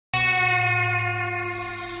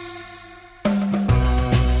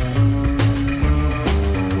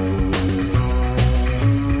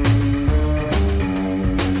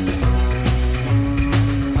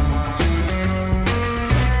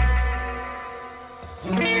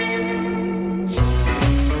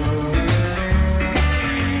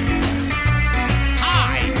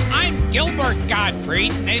Gilbert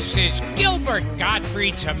Gottfried, and this is Gilbert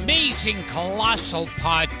Gottfried's amazing Colossal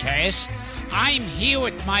podcast. I'm here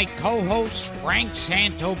with my co-host, Frank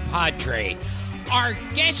Santopadre. Our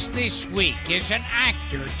guest this week is an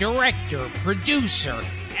actor, director, producer,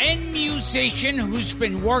 and musician who's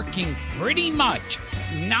been working pretty much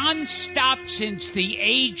non-stop since the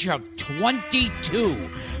age of 22,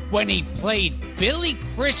 when he played Billy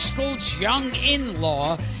Crystal's young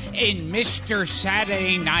in-law in Mr.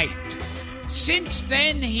 Saturday Night. Since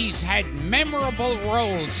then, he's had memorable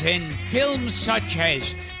roles in films such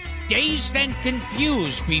as Dazed and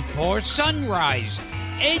Confused Before Sunrise,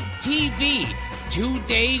 Ed TV, 2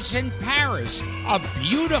 Days in Paris, A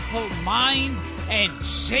Beautiful Mind, and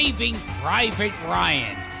Saving Private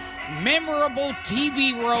Ryan. Memorable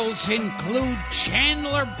TV roles include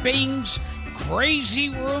Chandler Bing's crazy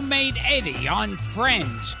roommate Eddie on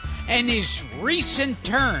Friends, and his recent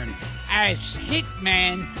turn as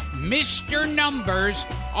hitman Mr. Numbers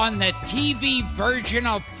on the TV version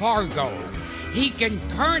of Fargo. He can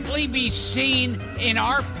currently be seen in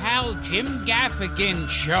our pal Jim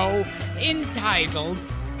Gaffigan's show entitled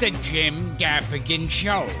The Jim Gaffigan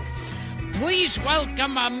Show. Please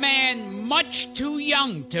welcome a man much too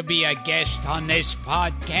young to be a guest on this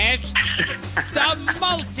podcast, the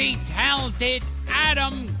multi-talented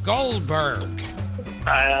Adam Goldberg.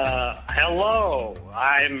 Hello,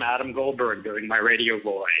 I'm Adam Goldberg doing my radio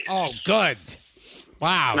voice. Oh, good.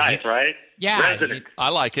 Wow. Nice, right? Yeah. Resident. I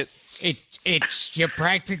like it. You're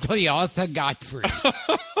practically Arthur Godfrey.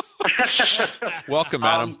 Welcome,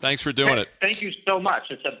 Adam. Thanks for doing it. Thank you so much.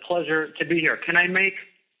 It's a pleasure to be here. Can I make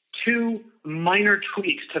 2 minor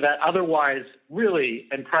tweaks to that otherwise really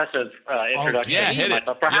impressive introduction? Yeah, hit it.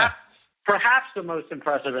 Perhaps the most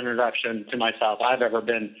impressive introduction to myself I've ever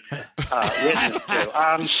been witness to.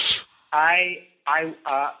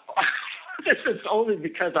 This is only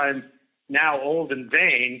because I'm now old and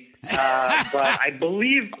vain, but I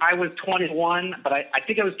believe I was 21, but I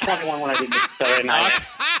think I was 21 when I did this Saturday night.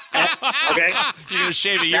 Okay? You're going to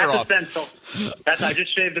shave a year off. I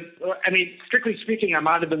just shaved it. I mean, strictly speaking, I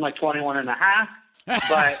might have been like 21 and a half,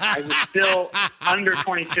 but I was still under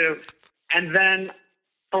 22. And then,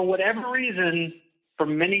 for whatever reason, for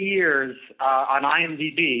many years on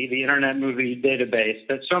IMDb, the Internet Movie Database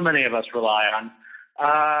that so many of us rely on,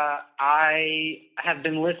 I have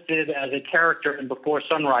been listed as a character in Before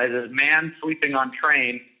Sunrise as man sleeping on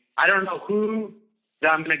train. I don't know who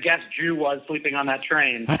I'm going to guess Jew was sleeping on that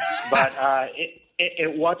train, but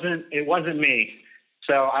it wasn't me.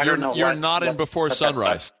 So I don't know. You're not in Before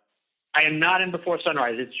Sunrise. I am not in Before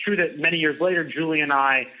Sunrise. It's true that many years later, Julie and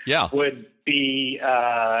I would be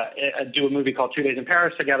do a movie called 2 Days in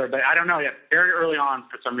Paris together, but I don't know yet. Very early on,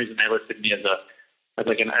 for some reason, they listed me as a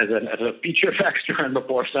feature extra in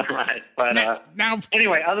Before Sunrise. But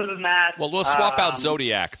anyway, other than that, well, we'll swap out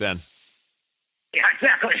Zodiac then. Yeah,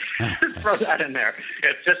 exactly. Throw that in there.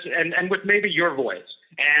 It's just and with maybe your voice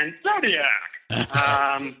and Zodiac.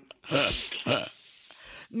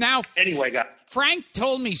 Now, anyway, guys. Frank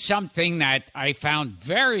told me something that I found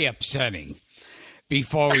very upsetting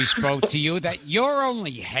before we spoke to you, that you're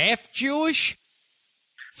only half Jewish.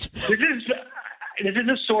 This is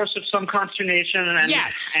a source of some consternation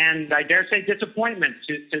and I dare say disappointment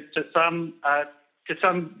to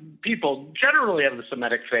some people generally of the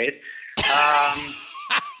Semitic faith.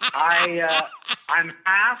 I'm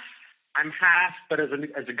half, but as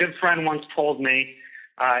a good friend once told me,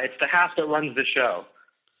 it's the half that runs the show.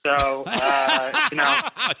 So,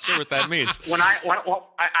 not sure what that means.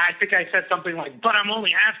 I think I said something like, but I'm only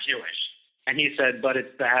half Jewish. And he said, but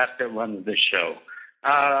it's the half that runs the show.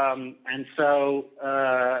 And so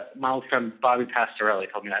my old friend Bobby Pastorelli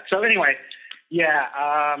told me that. So anyway,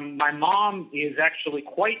 my mom is actually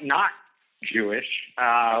quite not Jewish.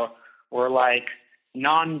 We're like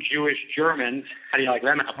non-Jewish Germans. How do you like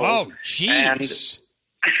them apples? Oh, jeez.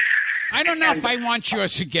 I don't know if I want you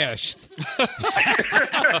as a guest. But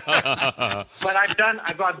I've done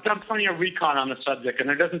plenty of recon on the subject, and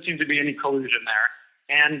there doesn't seem to be any collusion there.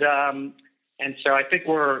 And so I think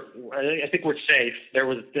we're safe. There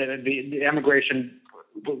was the emigration,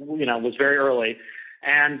 was very early,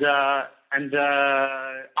 and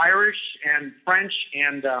Irish and French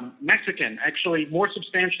and Mexican, actually more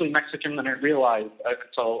substantially Mexican than I realized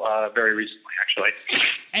until very recently, actually.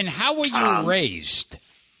 And how were you raised?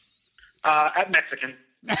 At Mexican.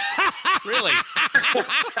 Really?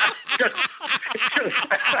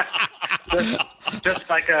 just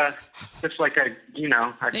like a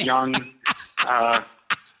young,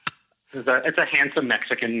 it's a handsome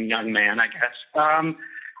Mexican young man, I guess.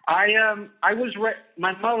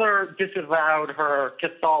 My mother disavowed her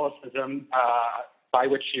Catholicism by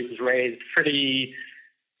which she was raised pretty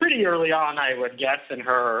early on, I would guess, in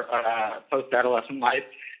her post-adolescent life.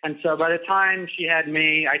 And so by the time she had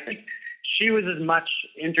me, I think she was as much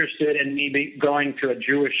interested in me going to a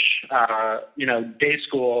Jewish, day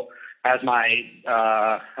school as my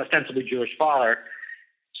ostensibly Jewish father.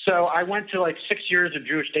 So I went to like 6 years of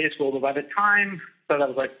Jewish day school, but by the time, so that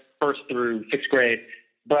was like first through sixth grade,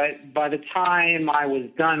 but by the time I was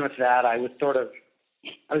done with that, I was kind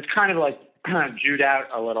of like Jewed out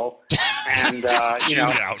a little. And,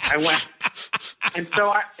 I went, and so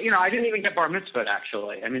I didn't even get bar mitzvah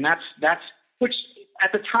actually. I mean, that's, which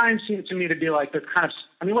at the time seemed to me to be like this kind of,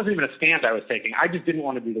 it wasn't even a stance I was taking. I just didn't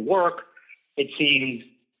want to do the work. It seemed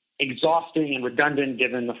exhausting and redundant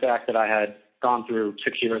given the fact that I had gone through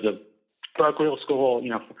 6 years of parochial school,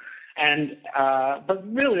 but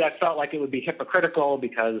really I felt like it would be hypocritical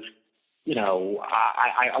because,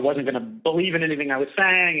 I wasn't going to believe in anything I was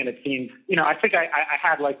saying. And it seemed, I think I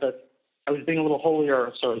had like I was being a little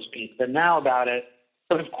holier, so to speak, than now about it.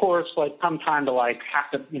 But of course, like come time to like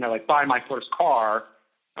have to, buy my first car,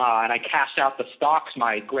 and I cashed out the stocks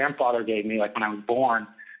my grandfather gave me, like when I was born.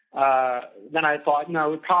 Then I thought,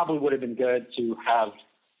 it probably would have been good to have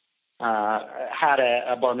had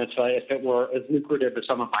a bar mitzvah if it were as lucrative as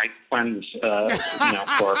some of my friends, were.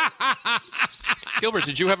 Gilbert,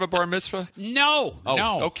 did you have a bar mitzvah? No. Oh,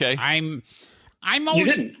 no. Okay. I'm always, You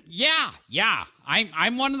didn't? Yeah.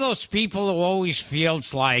 I'm one of those people who always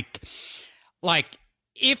feels like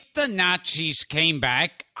if the Nazis came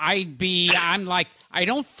back, I'm like, I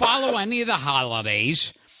don't follow any of the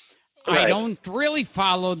holidays. Right. I don't really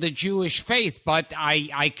follow the Jewish faith, but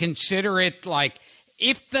I consider it like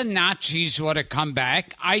if the Nazis were to come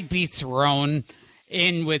back, I'd be thrown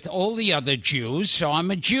in with all the other Jews, so I'm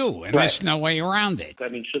a Jew, and there's no way around it. I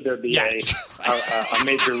mean, should there be a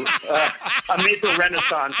major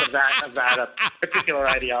renaissance of that particular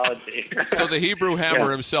ideology? So the Hebrew Hammer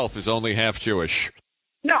himself is only half Jewish.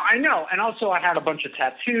 No, I know. And also I had a bunch of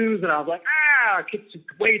tattoos, and I was like, it's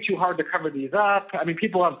way too hard to cover these up. I mean,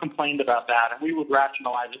 people have complained about that, and we would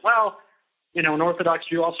rationalize it. Well, an Orthodox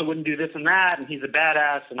Jew also wouldn't do this and that, and he's a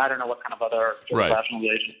badass, and I don't know what kind of other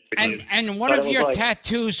rationalization. And one of your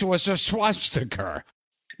tattoos was a swastika.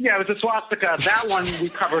 Yeah, it was a swastika. That one we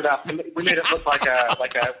covered up. We made it look like a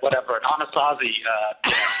whatever, an Anasazi.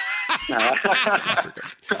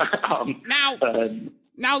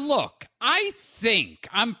 Now look,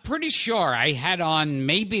 I'm pretty sure I had on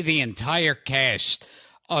maybe the entire cast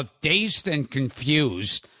of Dazed and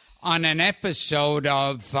Confused on an episode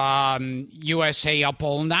of USA Up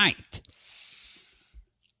All Night.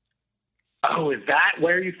 Oh, is that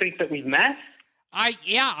where you think that we met?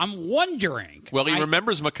 I'm wondering. Well, he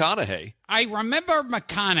remembers McConaughey. I remember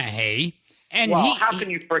McConaughey. And how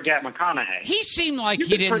can you forget McConaughey? He seemed like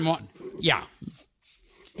he didn't want... Yeah.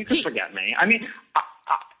 You can forget me. I mean,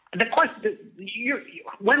 the question,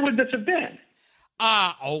 when would this have been?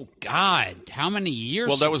 Oh, God. How many years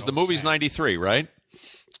Well, that was ago the movie's 93, right?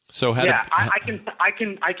 So I can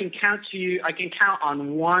count to you. I can count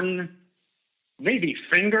on one, maybe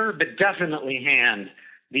finger, but definitely hand,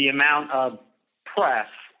 the amount of press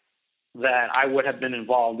that I would have been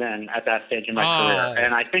involved in at that stage in my career.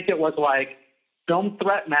 And I think it was like Film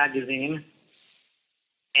Threat magazine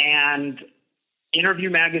and Interview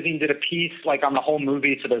magazine did a piece like on the whole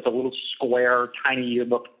movie. So there's a little square, tiny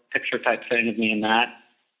yearbook picture type thing of me in that.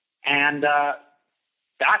 And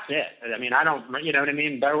that's it. I mean, I don't, you know what I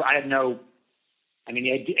mean? There was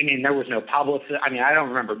no publicity. I mean, I don't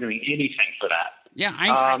remember doing anything for that. Yeah.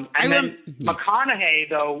 McConaughey,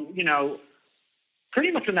 though,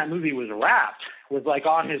 pretty much when that movie was wrapped, was like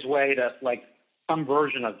on his way to like some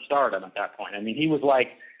version of stardom at that point. I mean, he was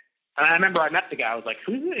like, and I remember I met the guy. I was like,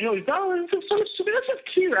 who's it? He's this is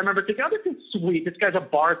cute. I remember thinking, this is sweet. This guy's a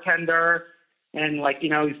bartender, and like,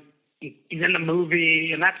 he's in the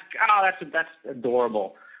movie, and that's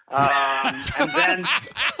adorable. And then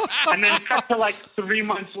cut to like 3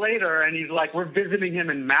 months later, and he's like, we're visiting him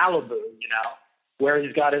in Malibu, where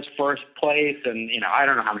he's got his first place, and I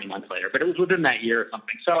don't know how many months later, but it was within that year or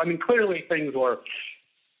something. So I mean, clearly things were,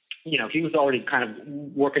 he was already kind of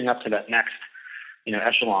working up to that next,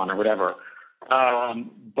 echelon or whatever. I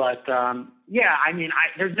mean,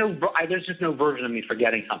 there's just no version of me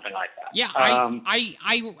forgetting something like that. Yeah,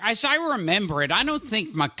 I as I remember it, I don't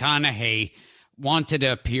think McConaughey wanted to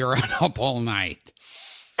appear on Up All Night.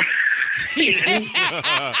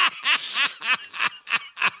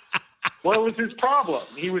 What was his problem?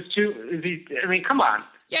 He was come on.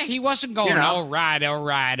 Yeah, he wasn't going, all right.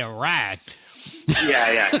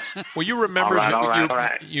 Yeah. Well, you remember all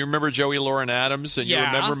right. you remember Joey Lauren Adams, and you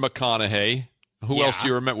remember McConaughey. Who else do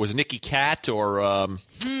you remember? Was Nicky Cat or Parker,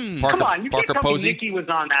 Come on, you Parker can't tell me Posey? Nicky was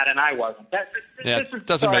on that and I wasn't. This is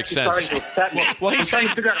doesn't make starting sense. to upset me. Well, he's I'm trying saying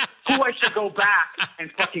to figure out who I should go back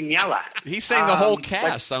and fucking yell at. He's saying the whole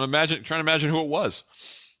cast. I'm trying to imagine who it was.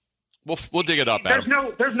 We'll dig it up,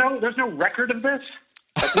 Adam. There's no record of this.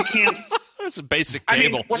 Like, we can't. That's a basic I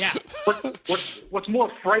table. mean, what's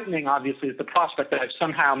more frightening, obviously, is the prospect that I've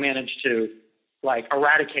somehow managed to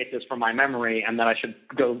eradicate this from my memory, and that I should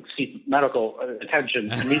go seek medical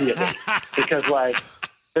attention immediately. Because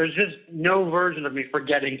there's just no version of me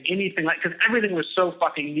forgetting anything, because everything was so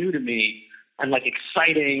fucking new to me and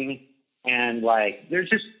exciting, and there's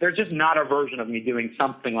just not a version of me doing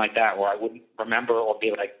something like that where I wouldn't remember or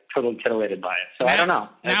be totally titillated by it. So I don't know.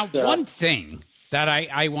 Now, one thing that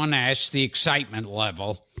I want to ask the excitement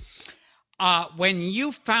level, when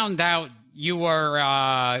you found out you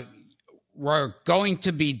were going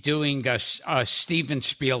to be doing a Steven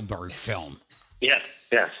Spielberg film. Yes.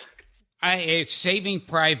 Saving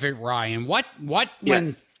Private Ryan. What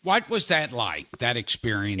was that like? That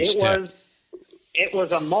experience? It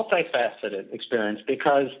was a multifaceted experience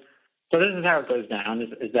because this is how it goes down: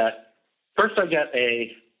 is that first I get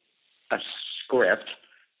a script,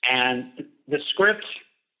 and the script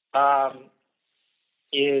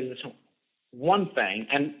is one thing,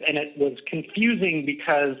 and it was confusing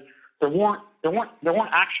because there wasn't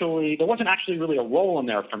actually really a role in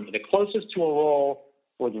there for me. The closest to a role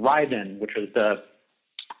was Ryden, which was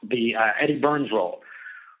the Eddie Burns role,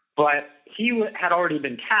 but he had already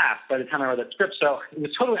been cast by the time I read that script, so it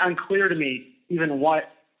was totally unclear to me even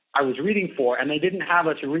what I was reading for, and they didn't have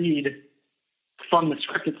us read from the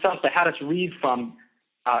script itself. They had us read from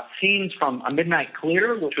scenes from A Midnight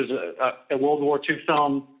Clear, which was a World War II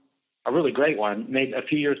film, a really great one, made a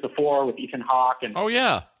few years before with Ethan Hawke. And oh,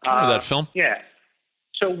 yeah. I remember that film. Yeah.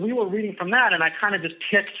 So we were reading from that, and I kind of just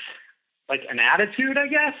picked an attitude, I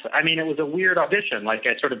guess. I mean, it was a weird audition. I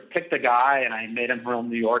sort of picked a guy, and I made him real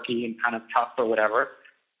New Yorky and kind of tough or whatever.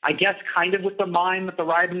 I guess kind of with the mind that the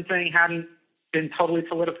Ryden thing hadn't been totally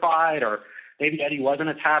solidified, or maybe Eddie wasn't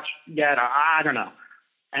attached yet. I don't know.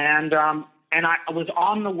 And I was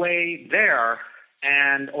on the way there,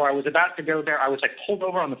 or I was about to go there. I was pulled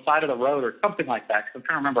over on the side of the road or something like that. Because I'm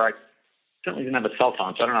trying to remember. I certainly didn't have a cell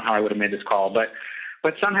phone, so I don't know how I would have made this call. But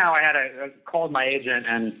somehow I had called my agent,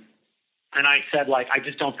 and I said, I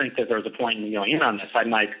just don't think that there's a point in me going in on this.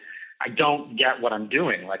 I'm I don't get what I'm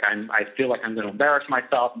doing. I feel like I'm going to embarrass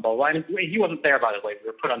myself and blah, blah, blah. He wasn't there, by the way. We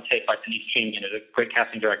were put on tape by Denise Champion, a great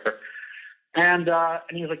casting director. And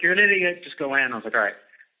he was like, "You're an idiot. Just go in." I was like, "All right."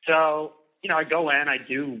 So, I go in, I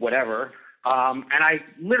do whatever. And I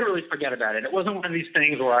literally forget about it. It wasn't one of these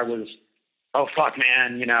things where I was, "Oh, fuck,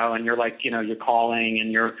 man," and you're you're calling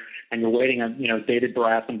and you're waiting on, bated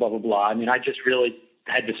breath and blah, blah, blah. I mean, I just really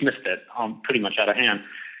had dismissed it pretty much out of hand.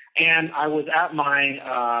 And I was at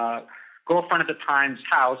my girlfriend at the time's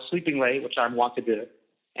house, sleeping late, which I want to do.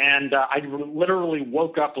 And I literally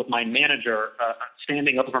woke up with my manager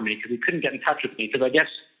standing up for me because he couldn't get in touch with me because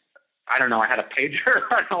I don't know, I had a pager.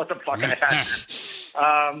 I don't know what the fuck I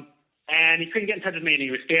had. And he couldn't get in touch with me, and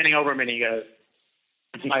he was standing over me, and he goes,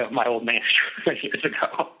 it's my old manager years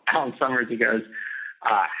ago, Alan Summers, he goes,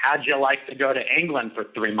 "How'd you like to go to England for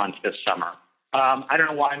 3 months this summer?" I don't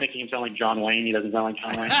know why I'm making him sound like John Wayne. He doesn't sound like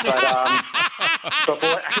John Wayne. But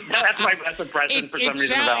that's my best impression for some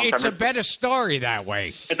reason of Alan Summers. It's a better story that way.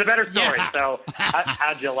 It's a better story. Yeah. So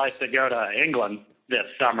how'd you like to go to England this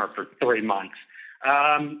summer for 3 months?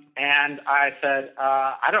 And I said,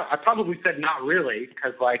 I probably said not really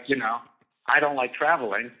because I don't like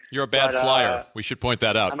traveling. You're a bad flyer. We should point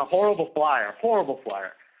that out. I'm a horrible flyer.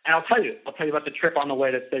 And I'll tell you about the trip on the way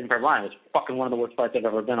to Saving Private Ryan. It was fucking one of the worst flights I've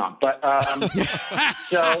ever been on. But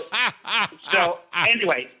so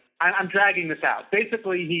anyway, I'm dragging this out.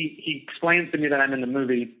 Basically, he explains to me that I'm in the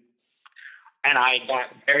movie, and I got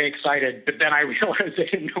very excited. But then I realized I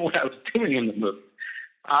didn't know what I was doing in the movie.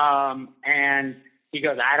 And he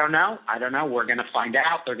goes, I don't know. We're going to find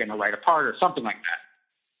out. They're going to write a part or something like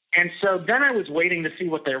that. And so then I was waiting to see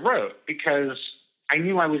what they wrote because I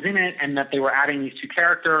knew I was in it and that they were adding these two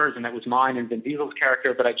characters and that was mine and Vin Diesel's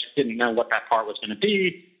character, but I just didn't know what that part was going to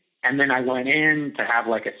be. And then I went in to have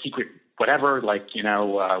a secret whatever,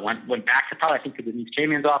 went back to probably I think to Denise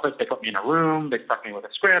Chamian's office. They put me in a room. They stuck me with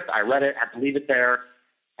a script. I read it, had to leave it there.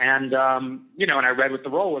 And, and I read what the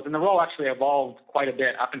role was. And the role actually evolved quite a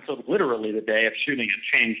bit up until literally the day of shooting. It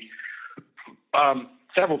changed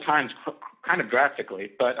several times, kind of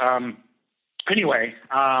drastically. But anyway,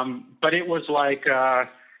 but it was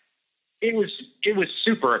it was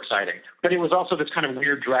super exciting. But it was also this kind of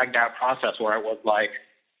weird dragged out process where it was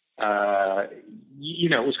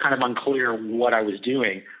it was kind of unclear what I was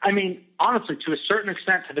doing. I mean, honestly, to a certain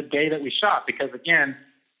extent, to the day that we shot, because again,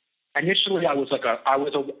 initially I was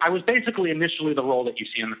basically initially the role that you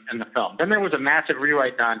see in the film. Then there was a massive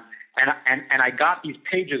rewrite done, and I got these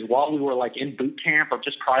pages while we were like in boot camp or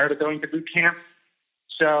just prior to going to boot camp.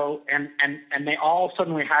 So and they all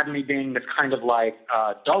suddenly had me being this kind of like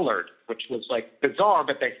dullard, which was like bizarre,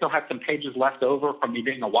 but they still had some pages left over from me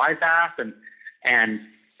being a wise ass and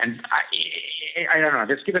I don't know.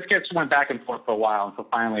 This went back and forth for a while until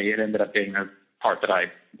finally it ended up being a part that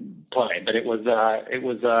I played. But it was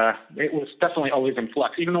definitely always in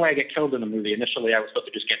flux. Even the way I get killed in the movie, initially I was supposed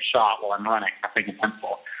to just get shot while I'm running, nothing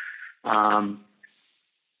intentful.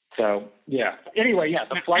 So yeah. Anyway, yeah,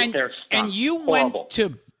 the flight there. And you horrible. went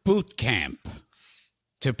to boot camp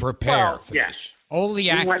to prepare for this. All the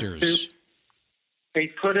actors. They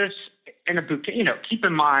put us in a boot camp. Keep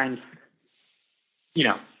in mind,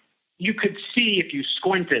 you could see if you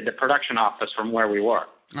squinted the production office from where we were.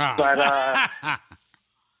 Oh.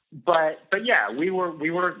 But yeah,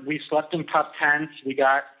 we slept in pup tents. We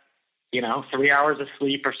got, 3 hours of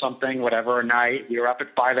sleep or something, whatever, a night. We were up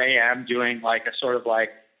at 5 a.m. doing like a sort of like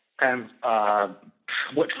kind of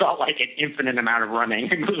what felt like an infinite amount of running.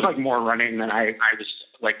 It was like more running than I was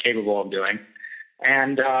like capable of doing,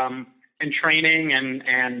 and training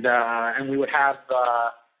and we would have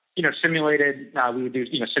simulated. We would do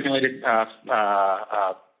simulated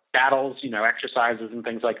battles, exercises and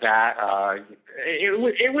things like that.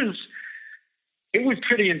 It was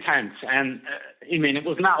pretty intense, and it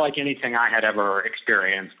was not like anything I had ever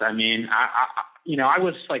experienced. I mean, I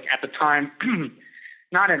was like at the time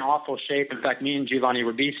not in awful shape. In fact, me and Giovanni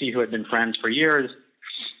Ribisi, who had been friends for years,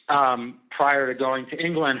 prior to going to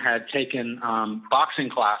England, had taken boxing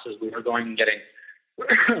classes. We were going and getting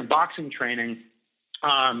boxing training,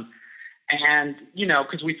 and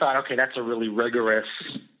because we thought, okay, that's a really rigorous,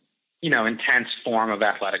 intense form of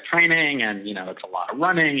athletic training, and it's a lot of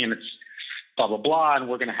running, and it's blah blah blah, and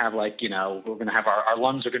we're going to have like we're going to have our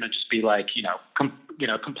lungs are going to just be like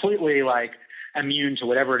completely like immune to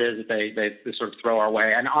whatever it is that they sort of throw our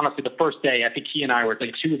way. And honestly, the first day, I think he and I were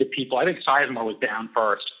like two of the people. I think Sizemore was down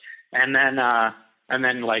first, and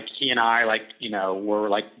then like he and I were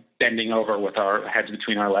like bending over with our heads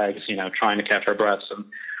between our legs, trying to catch our breaths, and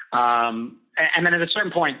then at a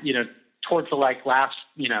certain point, towards the like last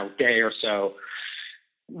day or so,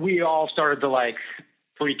 we all started to like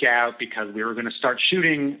freak out because we were going to start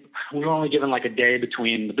shooting. We were only given like a day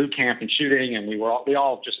between the boot camp and shooting, and we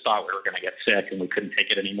all just thought we were going to get sick and we couldn't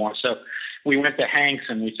take it anymore. So we went to Hanks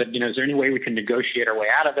and we said, is there any way we can negotiate our way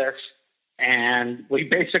out of this? And we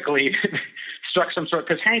basically struck some sort,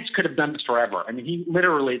 because Hanks could have done this forever. I mean, he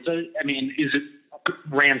literally,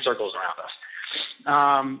 ran circles around us.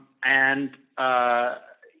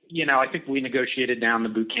 I think we negotiated down the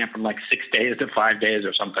boot camp from like 6 days to 5 days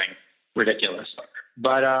or something ridiculous.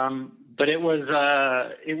 But it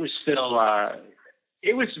was still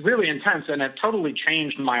it was really intense, and it totally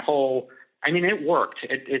changed my whole. I mean, it worked.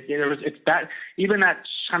 It's that, even that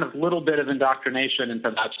kind of little bit of indoctrination into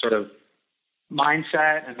that sort of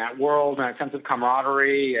mindset and that world and that sense of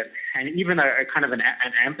camaraderie and even a kind of an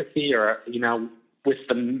empathy or with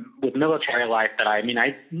military life that I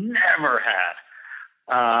never had.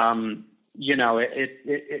 I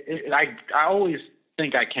always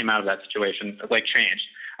think I came out of that situation like changed.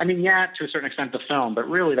 I mean, yeah, to a certain extent the film, but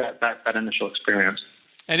really that initial experience.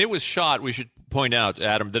 And it was shot, we should point out,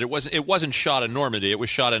 Adam, that it wasn't shot in Normandy. It was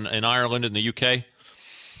shot in Ireland and the UK.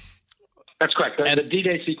 That's correct. The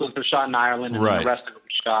D-Day sequence was shot in Ireland, and the rest of it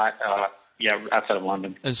was shot outside of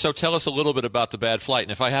London. And so tell us a little bit about the bad flight.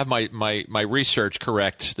 And if I have my research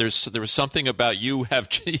correct, there was something about you had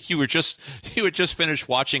just finished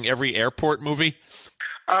watching every airport movie.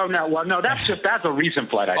 Oh no! Well, no, that's a recent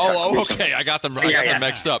flight. Okay, I got them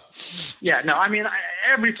mixed up. Yeah, no, I mean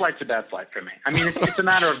every flight's a bad flight for me. I mean it's a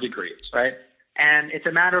matter of degrees, right? And it's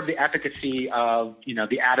a matter of the efficacy of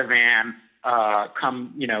the Ativan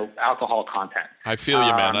alcohol content. I feel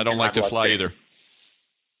you, man. I don't like to fly either.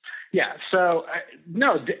 Yeah, so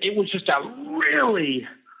no, it was just a really,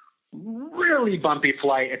 really bumpy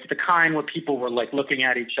flight. It's the kind where people were like looking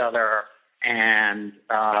at each other, and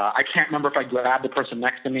I can't remember if I grabbed the person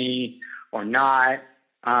next to me or not.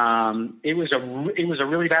 It was a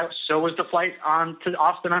really bad. So was the flight on to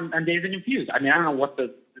Austin on Dazed and Confused. I mean, I don't know what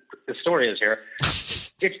the story is here.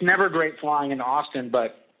 It's never great flying into Austin,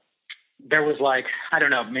 but there was like, I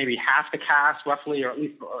don't know, maybe half the cast roughly, or at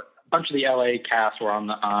least a bunch of the LA cast were on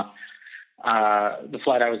the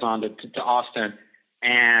flight I was on to Austin.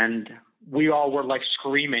 And we all were like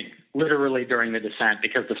screaming literally during the descent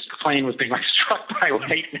because the plane was being like struck by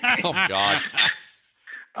lightning. Oh God.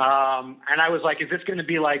 And I was like, is this going to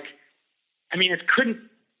be like, I mean, it couldn't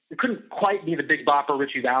quite be the Big Bopper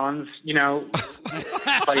Richie Valens,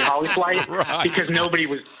 Buddy Holly flight, Right. because nobody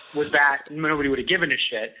would have given a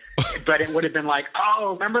shit. But it would have been like,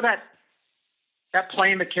 oh, remember that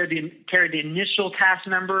plane that carried the initial cast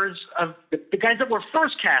members of the guys that were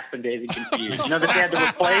first cast in Dazed and Confused, that they had to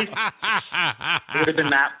replace? It would have been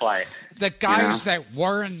that flight. The guys that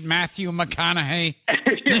weren't Matthew McConaughey.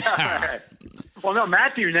 Yeah, right. Well, no,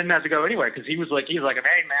 Matthew didn't have to go anywhere because he was like, hey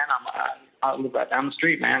man, I live right down the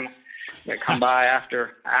street, man. They come by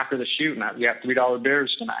after the shoot, and we have $3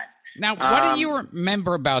 beers tonight. Now, what do you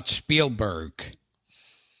remember about Spielberg?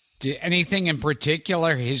 Anything in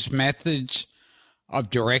particular? His methods of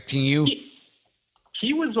directing you?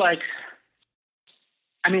 He was like,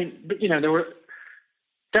 I mean, there was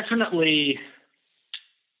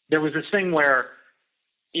this thing where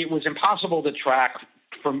it was impossible to track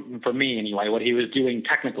for me anyway, what he was doing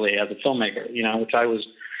technically as a filmmaker, which I was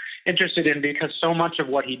interested in because so much of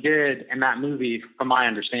what he did in that movie, from my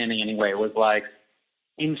understanding anyway, was like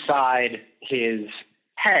inside his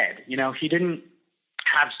head. He didn't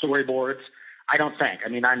have storyboards. I don't think. I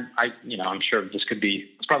mean, I'm sure it's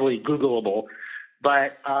probably Googleable,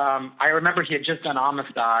 but I remember he had just done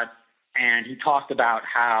Amistad, and he talked about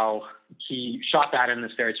how he shot that in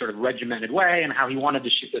this very sort of regimented way, and how he wanted to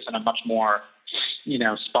shoot this in a much more,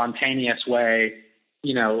 spontaneous way,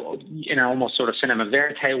 in an almost sort of cinema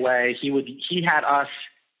verite way. He had us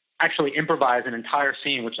actually improvise an entire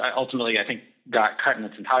scene, which I think got cut in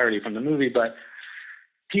its entirety from the movie, but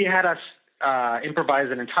he had us improvise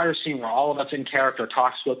an entire scene where all of us in character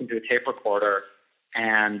talk spoken to a tape recorder,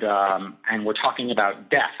 and we're talking about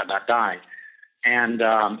death, about dying, and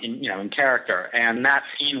in character. And that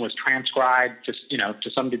scene was transcribed to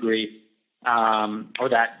some degree, or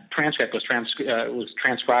that transcript was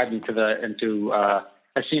transcribed into a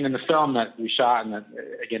scene in the film that we shot and that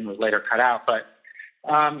again was later cut out. But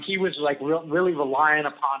he was like really reliant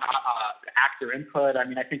upon actor input. I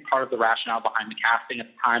mean, I think part of the rationale behind the casting at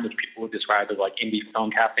the time, which people would describe as like indie film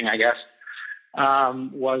casting, I guess,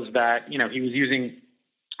 was that he was using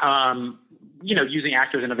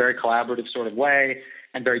actors in a very collaborative sort of way,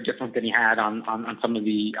 and very different than he had on some of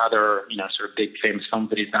the other sort of big famous films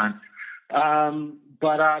that he's done.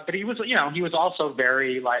 But he was he was also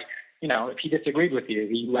very like if he disagreed with you,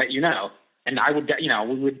 he'd let you know. And I would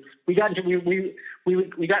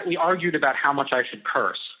we argued about how much I should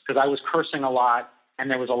curse, because I was cursing a lot, and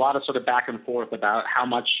there was a lot of sort of back and forth about how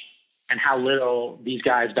much and how little these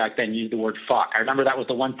guys back then used the word fuck. I remember that was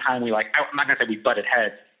the one time I'm not going to say we butted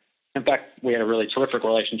heads. In fact, we had a really terrific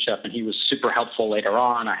relationship, and he was super helpful later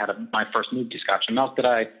on. I had my first movie, Scotch and Milk, that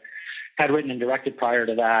I had written and directed prior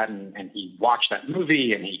to that, and he watched that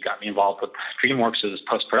movie, and he got me involved with DreamWorks'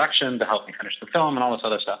 post-production to help me finish the film and all this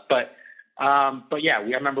other stuff. But yeah, I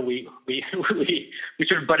remember we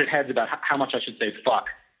sort of butted heads about how much I should say fuck.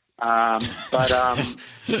 But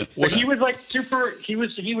he was like super. He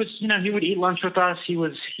would eat lunch with us. He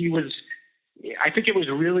was. I think it was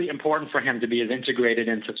really important for him to be as integrated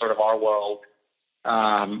into sort of our world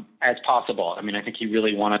as possible. I mean, I think he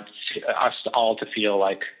really wanted us all to feel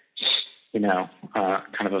like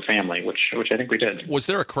kind of a family, which I think we did. Was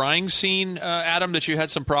there a crying scene, Adam, that you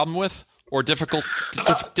had some problem with or difficulty?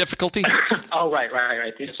 Oh, right.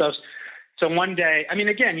 So one day, I mean,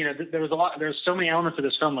 again, there's so many elements of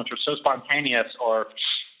this film which were so spontaneous or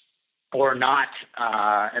not,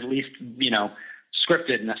 at least,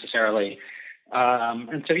 scripted necessarily.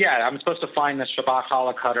 And so, yeah, I'm supposed to find this Shabbat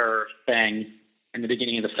Holocutter thing in the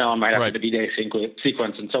beginning of the film right after the D-Day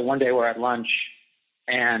sequence. And so one day we're at lunch,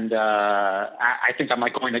 and I think I'm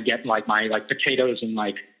like going to get like my potatoes and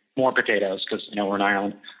like more potatoes because we're in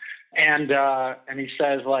Ireland. And he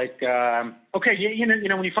says like, okay,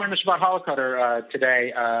 when you find the Shabbat Holocutter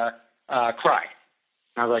today, cry.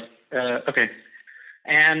 And I was like, okay.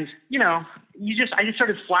 And I just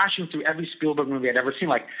started flashing through every Spielberg movie I'd ever seen.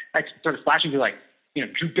 Like I started flashing through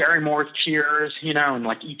Drew Barrymore's Tears, and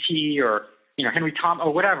like E.T. or Henry Thomas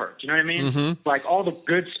or whatever. Do you know what I mean? Mm-hmm. Like all the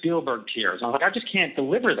good Spielberg tears. And I was like, I just can't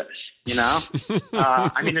deliver this.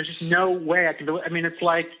 I mean, there's just no way I can do it. I mean, it's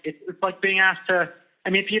like being asked to. I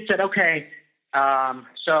mean, if he had said, okay,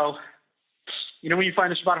 so when you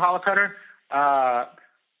find the Shabbat Holocutter,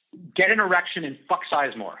 get an erection and fuck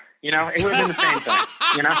Sizemore. It would have been the same thing.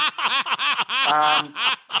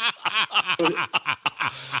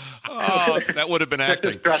 That would have been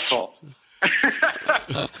acting. Stressful.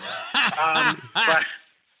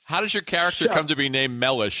 How does your character come to be named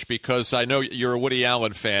Mellish? Because I know you're a Woody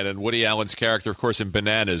Allen fan, and Woody Allen's character, of course, in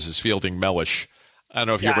Bananas is Fielding Mellish. I don't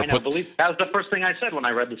know if you ever that was the first thing I said when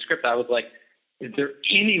I read the script. I was like, is there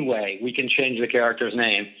any way we can change the character's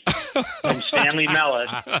name from Stanley Mellish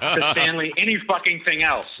to Stanley any fucking thing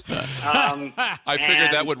else? I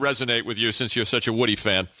figured that would resonate with you since you're such a Woody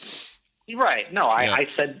fan. Right. No, I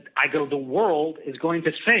said, the world is going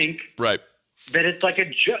to think that it's like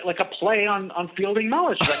a play on Fielding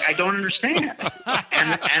Mellish. Like, I don't understand.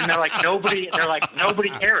 and they're like, nobody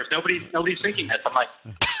cares. Nobody's thinking this. I'm like,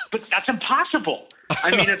 but that's impossible.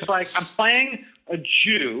 I mean, it's like I'm playing a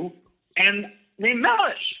Jew and named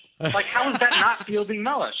Mellish. Like, how is that not Fielding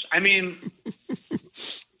Mellish? I mean,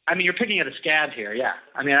 you're picking at a scab here. Yeah.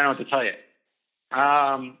 I mean, I don't know what to tell you.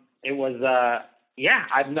 It was,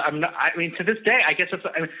 I'm not, I mean, to this day, I guess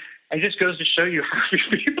it just goes to show you how few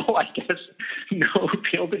people, I guess, know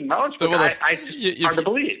Fielding Mellish. But it's hard to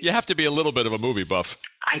believe. You have to be a little bit of a movie buff.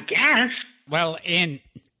 I guess. Well, in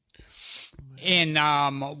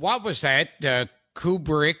what was that?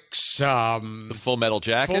 Kubrick's The Full Metal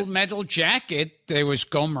Jacket. Full Metal Jacket. There was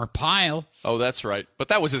Gomer Pyle. Oh, that's right. But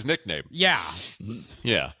that was his nickname. Yeah.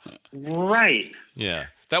 Yeah. Right. Yeah.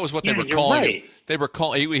 That was what they were calling him. They were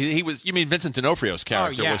calling he was. You mean Vincent D'Onofrio's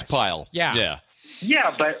character was Pyle? Yeah. Yeah.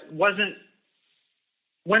 Yeah, but when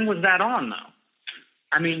was that on though?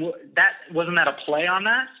 I mean, wasn't that a play on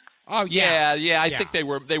that? Oh yeah. I think they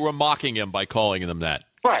were mocking him by calling him that.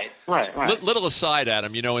 Right. Little aside,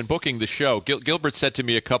 Adam, in booking the show, Gilbert said to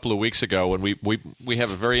me a couple of weeks ago when we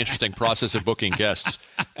have a very interesting process of booking guests,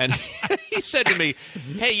 and he said to me,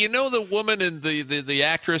 "Hey, the woman and the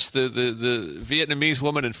actress, the Vietnamese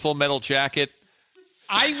woman in Full Metal Jacket?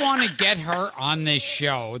 I want to get her on this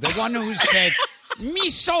show. The one who said, me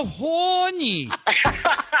so horny.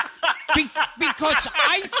 Because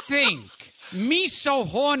I think me so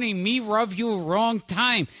horny, me rub you wrong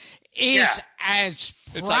time is as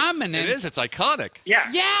prominent. It is. It's iconic. Yeah.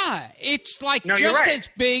 Yeah. It's like as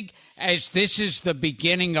big as this is the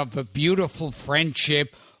beginning of a beautiful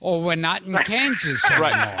friendship or we're not in Kansas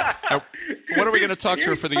anymore. Right. What are we going to talk to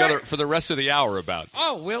her for the rest of the hour about?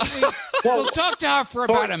 Oh, we'll talk to her for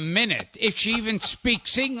about a minute if she even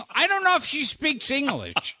speaks English. I don't know if she speaks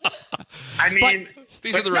English. I mean,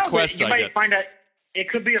 these are the requests you I might get. Find out it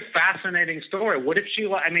could be a fascinating story. What if she?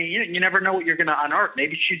 I mean, you never know what you're going to unearth.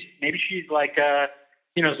 Maybe she's like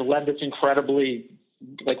celeb that's incredibly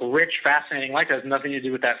like rich, fascinating. Like has nothing to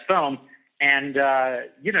do with that film. And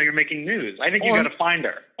you're making news. I think you got to find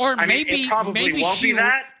her. Or it probably maybe won't she be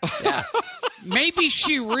that. Yeah. Maybe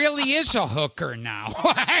she really is a hooker now.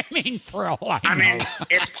 I mean, for all I know. I mean,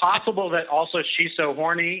 it's possible that also she's so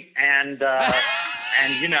horny and that's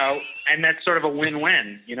sort of a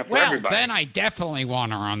win-win, for everybody. Well, then I definitely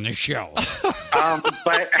want her on the show.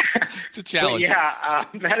 But it's a challenge.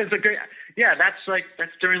 That is a great. Yeah, that's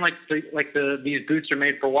during these boots are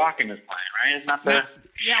made for walking is playing, right? It's not the.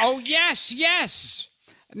 Yeah. Oh yes.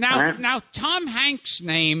 Now Tom Hanks'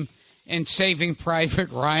 name in Saving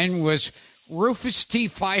Private Ryan was Rufus T.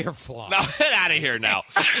 Firefly. Now get out of here now.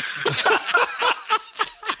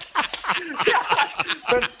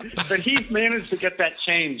 but he managed to get that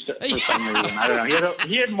changed for some reason. I don't know.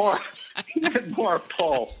 He had more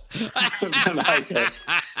pull than I did.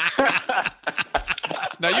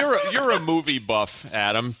 Now you're a movie buff,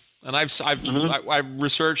 Adam, and I've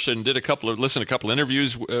researched and listened to a couple of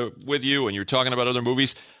interviews with you, and you're talking about other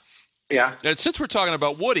movies. Yeah. And since we're talking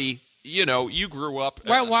about Woody, you grew up.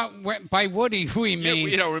 Well, by Woody we mean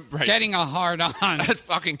getting a hard on.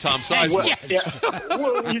 Fucking Tom Sizemore.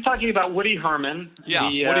 Well, you're talking about Woody Herman. Yeah,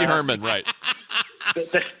 Woody Herman, right.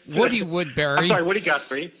 Woody Woodbury. I'm sorry, Woody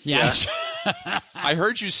Guthrie. Yeah. I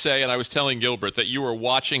heard you say, and I was telling Gilbert, that you were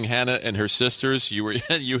watching Hannah and her sisters. You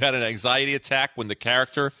had an anxiety attack when the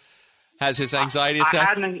character has his anxiety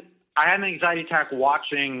attack. I had an anxiety attack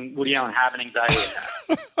watching Woody Allen have an anxiety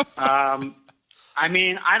attack. I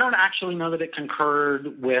mean, I don't actually know that it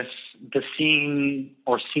concurred with the scene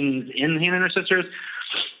or scenes in Hannah and her sisters.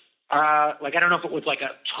 I don't know if it was like a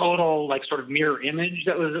total sort of mirror image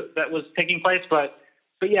that was taking place, but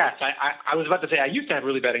yes, I was about to say I used to have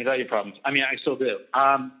really bad anxiety problems. I mean, I still do.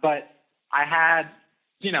 But I had,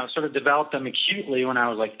 sort of developed them acutely when I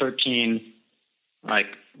was 13, when I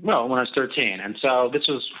was 13. And so this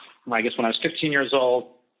was, I guess, when I was 15 years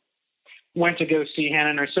old, went to go see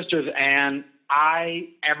Hannah and her sisters, and I,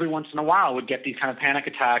 every once in a while, would get these kind of panic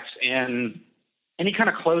attacks in any kind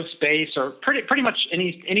of closed space or pretty much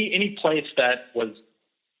any place that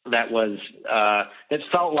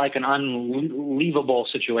felt like an unleavable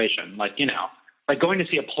situation. Like going to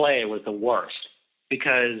see a play was the worst.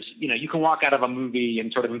 because, you can walk out of a movie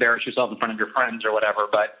and sort of embarrass yourself in front of your friends or whatever,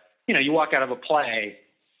 but, you walk out of a play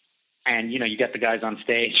and, you get the guys on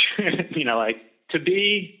stage, like, to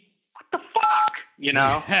be, what the fuck,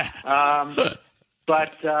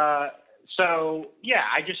 so, yeah,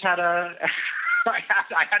 I just had I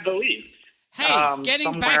had to leave. Hey,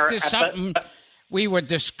 getting back to something we were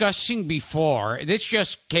discussing before, this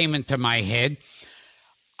just came into my head.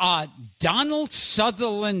 Donald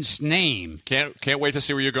Sutherland's name. Can't wait to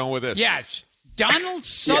see where you're going with this. Yes. Donald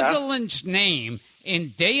Sutherland's name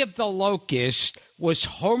in Day of the Locust was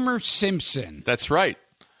Homer Simpson. That's right.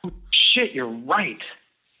 Shit, you're right.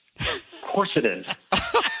 Of course it is.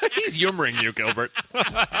 He's humoring you, Gilbert.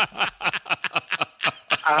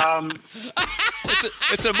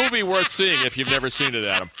 It's a movie worth seeing if you've never seen it,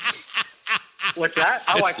 Adam. What's that?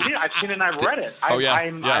 Oh, I've seen it and I've read it.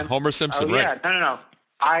 Homer Simpson, right? Yeah, no.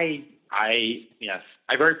 Yes.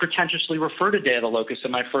 I very pretentiously refer to Day of the Locust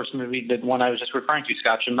in my first movie, the one I was just referring to,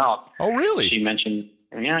 Scotch and Milk. Oh, really? She mentioned,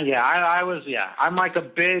 I'm like a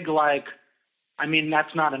big,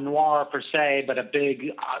 that's not a noir per se, but a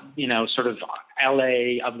big, sort of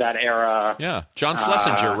LA of that era. Yeah. John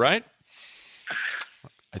Schlesinger, right?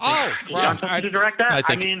 John Schlesinger direct that? I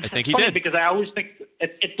think he did. Because I always think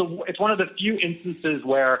it's one of the few instances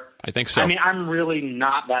where I think so. I'm really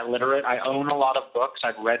not that literate. I own a lot of books.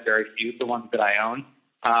 I've read very few of the ones that I own.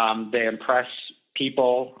 They impress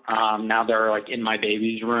people. Now they're like in my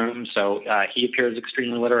baby's room, so he appears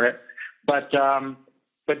extremely literate. But Day of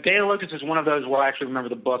the Locust is one of those where I actually remember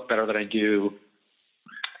the book better than I do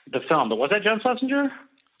the film. But was that John Schlesinger?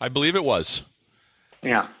 I believe it was.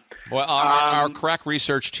 Yeah. Well, our crack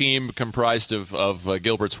research team, comprised of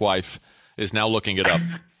Gilbert's wife, is now looking it up.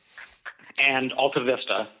 And Alta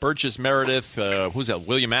Vista. Burgess Meredith, who's that?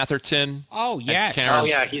 William Atherton. Oh, yes.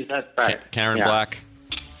 That's right. Karen Black.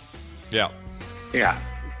 Yeah. Yeah.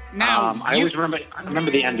 Now, I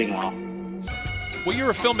remember the ending well. Well,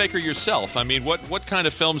 you're a filmmaker yourself. I mean, what kind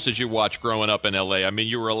of films did you watch growing up in L.A.? I mean,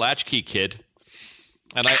 you were a latchkey kid,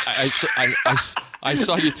 and I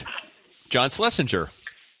saw you, John Schlesinger.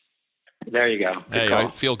 There you go. Hey,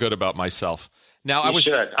 I feel good about myself. Now, I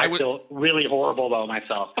feel really horrible about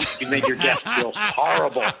myself. You made your guest feel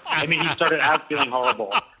horrible. I mean, he started out feeling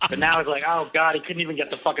horrible, but now it's like, oh God, he couldn't even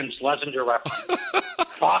get the fucking Schlesinger reference.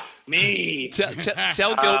 Fuck me.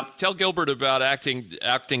 Tell Gilbert about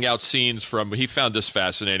acting out scenes from. He found this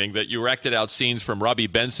fascinating that you acted out scenes from Robbie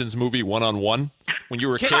Benson's movie One on One when you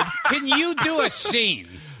were a kid. Can you do a scene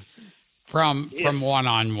from One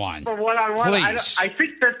on One? From One on One, please. I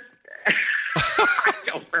think that. I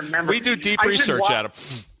don't remember. We do deep research, Adam.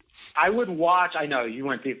 I would watch. I know you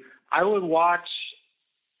went deep. I would like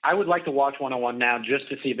to watch One on One now just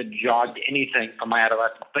to see if it jogged anything from my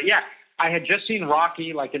adolescence. But yeah, I had just seen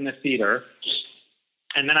Rocky in the theater,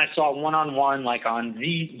 and then I saw One on One on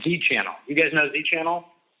Z Channel. You guys know Z Channel?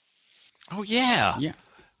 Oh yeah. Z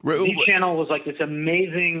Channel was this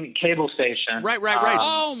amazing cable station. Right.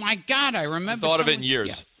 Oh my God, I remember. Thought of it in years.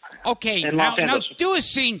 Yeah. Okay, now do a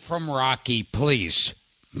scene from Rocky, please.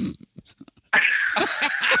 The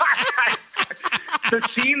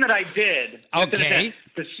scene that I did. Okay.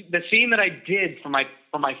 The scene that I did for my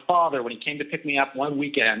father when he came to pick me up one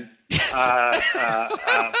weekend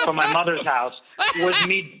from my mother's house was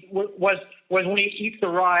when he eats the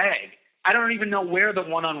raw egg. I don't even know where the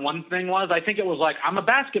one-on-one thing was. I think it was I'm a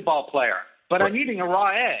basketball player, but I'm eating a raw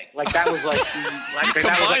egg. That was how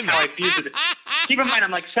I fused it. Keep in mind,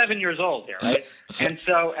 I'm 7 years old here, right? And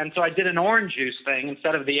so I did an orange juice thing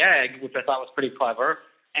instead of the egg, which I thought was pretty clever.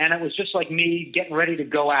 And it was just me getting ready to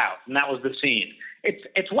go out, and that was the scene.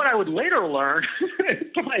 It's what I would later learn.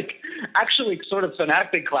 It's actually sort of an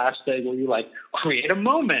acting class thing where you create a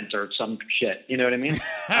moment or some shit. You know what I mean?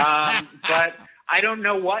 But I don't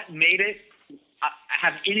know what made it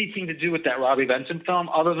have anything to do with that Robbie Benson film,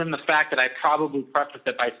 other than the fact that I probably prefaced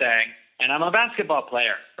it by saying, "And I'm a basketball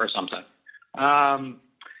player" or something.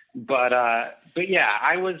 But yeah,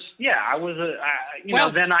 I was.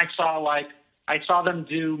 Then I saw them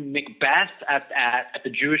do Macbeth at the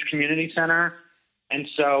Jewish Community Center, and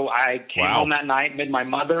so I came home that night, made my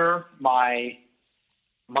mother's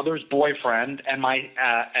boyfriend, and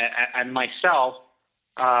and myself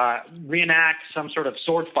reenact some sort of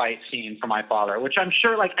sword fight scene for my father, which I'm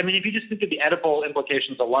sure, if you just think of the Oedipal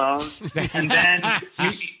implications alone, and then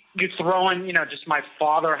you throw in, just my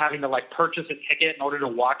father having to purchase a ticket in order to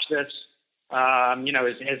watch this,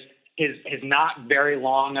 his not very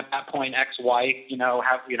long at that point ex-wife,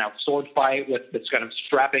 have sword fight with this kind of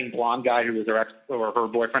strapping blonde guy who was her ex or her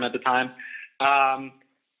boyfriend at the time.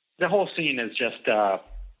 The whole scene is just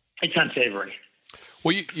it's unsavory.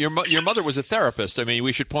 Well, your mother was a therapist. I mean,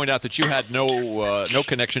 we should point out that you had no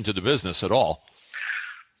connection to the business at all.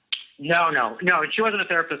 No. She wasn't a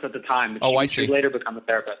therapist at the time. I see. She later became a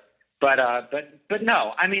therapist. But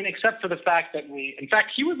no. I mean, except for the fact that in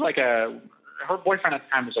fact, he was like her boyfriend at the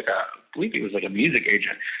time was I believe he was like a music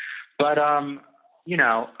agent. But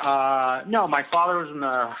no, my father was in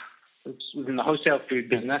the wholesale food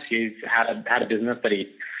business. He had a business that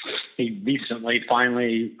he recently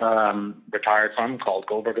finally retired from called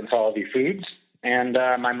Goldberg and Colossal Foods. And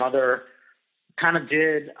my mother kind of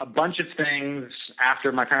did a bunch of things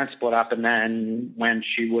after my parents split up, and then when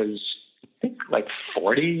she was, I think, like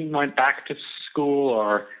 40, went back to school,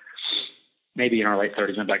 or maybe in her late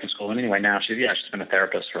 30s went back to school. And anyway, now she's been a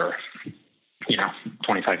therapist for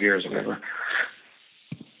 25 years or whatever.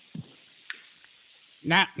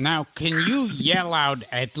 Now, can you yell out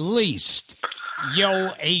at least,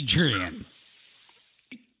 "Yo, Adrian"?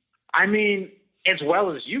 I mean, as well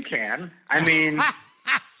as you can. I mean,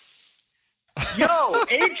 yo,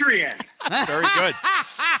 Adrian. Very good.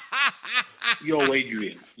 Yo,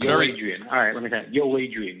 Adrian. Very- Adrian. All right, let me think. Yo,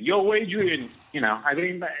 Adrian. Yo, Adrian. I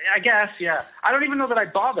mean, I guess, yeah. I don't even know that I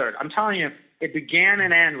bothered. I'm telling you, it began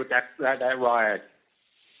and ended with that riot.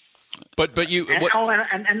 But you.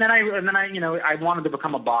 And then I wanted to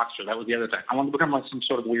become a boxer. That was the other thing. I wanted to become like some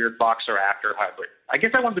sort of weird boxer actor hybrid. I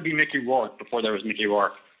guess I wanted to be Mickey Rourke before there was Mickey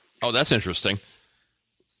Rourke. Oh, that's interesting.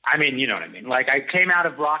 I mean, you know what I mean. Like, I came out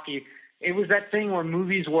of Rocky. It was that thing where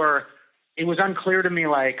movies were. It was unclear to me.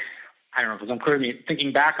 Like, I don't know if it was unclear to me.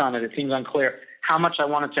 Thinking back on it, it seems unclear how much I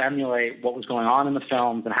wanted to emulate what was going on in the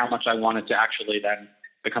films and how much I wanted to actually then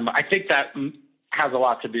become. I think that has a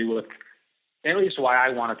lot to do with at least why I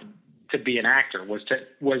wanted to be an actor was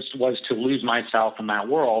to lose myself in that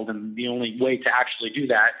world, and the only way to actually do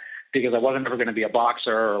that, because I wasn't ever going to be a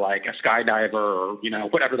boxer or like a skydiver or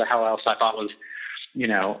whatever the hell else I thought was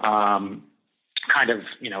kind of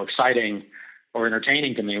exciting or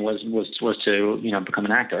entertaining to me was to become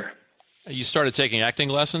an actor. You started taking acting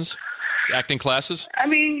lessons, acting classes? I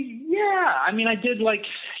mean, yeah. I mean, I did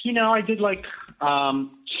I did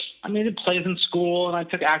plays in school, and I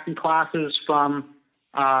took acting classes from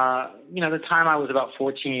the time I was about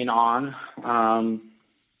 14 on,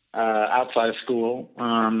 outside of school.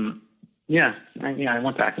 I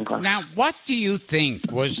went to acting class. Now, what do you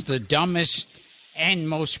think was the dumbest and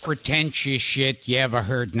most pretentious shit you ever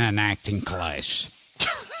heard in an acting class?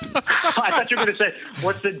 I thought you were going to say,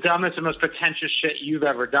 what's the dumbest and most pretentious shit you've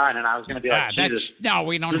ever done? And I was going to be like, Jesus. No,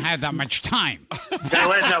 we don't have that much time.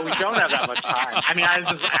 No, we don't have that much time. I mean, I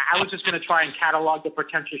was just going to try and catalog the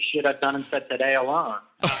pretentious shit I've done and said today alone.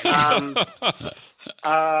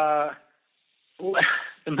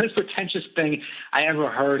 The most pretentious thing I ever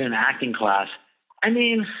heard in acting class. I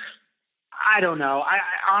mean, I don't know. I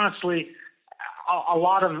honestly, a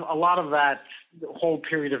lot of that whole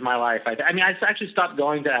period of my life. I actually stopped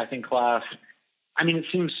going to acting class. I mean, it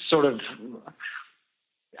seems sort of,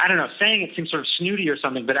 I don't know, saying it seems sort of snooty or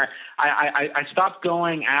something, but I stopped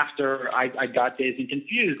going after I got Dazed and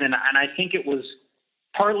Confused, and I think it was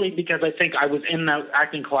partly because I think I was in that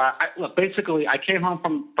acting class. Basically, I came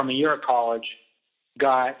home from a year at college,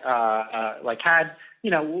 got had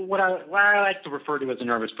what I like to refer to as a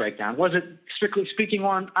nervous breakdown. Was it strictly speaking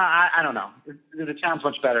one? I don't know. It sounds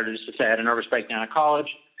much better just to say I had a nervous breakdown at college.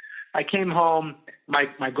 I came home.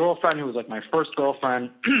 My girlfriend, who was like my first girlfriend,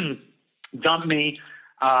 dumped me.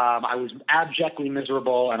 I was abjectly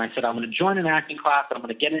miserable, and I said, I'm going to join an acting class, and I'm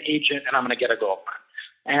going to get an agent, and I'm going to get a girlfriend.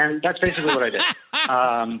 And that's basically what I did.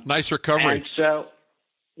 Nice recovery. And so,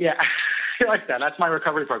 yeah, I like that. That's my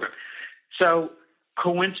recovery program. So,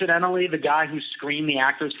 coincidentally, the guy who screened the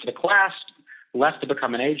actors for the class left to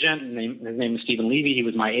become an agent. His name is Stephen Levy. He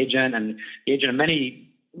was my agent and the agent of many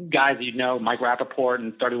guys Mike Rappaport,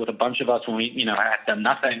 and started with a bunch of us when we, had done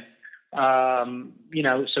nothing.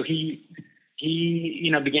 So he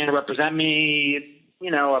began to represent me,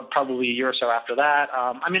 probably a year or so after that.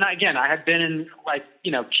 Again, I had been in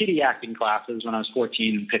kiddie acting classes when I was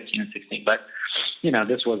 14 and 15 and 16, but,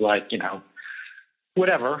 this was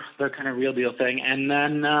whatever, the kind of real deal thing. And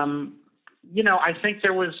then, I think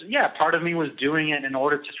there was, part of me was doing it in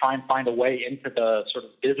order to try and find a way into the sort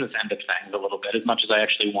of business end of things a little bit, as much as I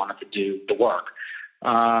actually wanted to do the work.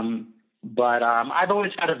 But I've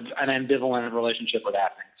always had an ambivalent relationship with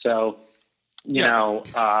acting. So,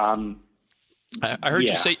 I heard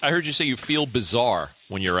you say you feel bizarre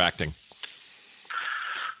when you're acting.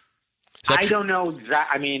 I don't know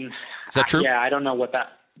exactly. I mean, is that true? I don't know what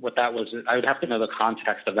that was. I would have to know the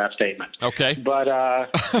context of that statement. Okay. But I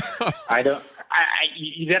don't.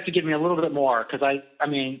 You'd have to give me a little bit more, because I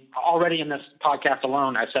mean, already in this podcast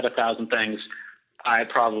alone, I've said 1,000 things. I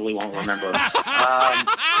probably won't remember.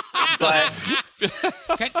 But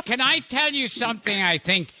can I tell you something? I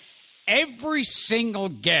think every single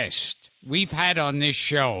guest we've had on this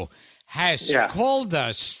show has called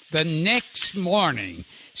us the next morning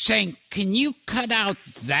saying, "Can you cut out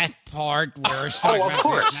that part where it's talking about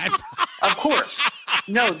course. this and that part?" Of course.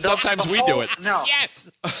 No, sometimes we do it. No. Yes.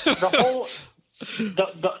 The whole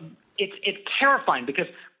it's terrifying because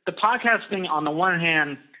the podcast thing on the one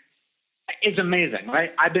hand is amazing,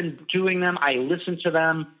 right? I've been doing them. I listen to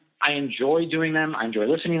them. I enjoy doing them. I enjoy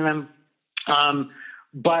listening to them.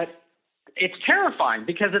 But it's terrifying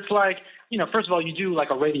because it's like, first of all, you do like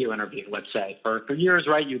a radio interview, let's say. For years,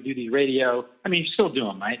 right, you do the radio. I mean, you still do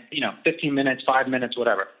them, right? 15 minutes, 5 minutes,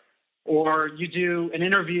 whatever. Or you do an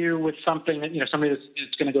interview with something that, somebody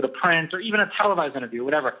that's going to go to print, or even a televised interview,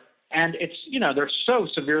 whatever. And it's, they're so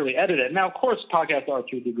severely edited. Now, of course, podcasts are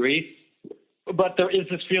to a degree, but there is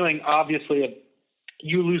this feeling, obviously, of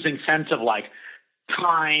you losing sense of like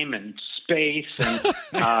time and space and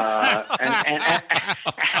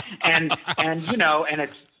and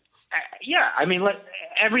it's I mean,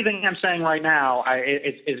 everything I'm saying right now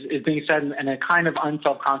is being said in a kind of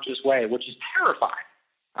unselfconscious way, which is terrifying.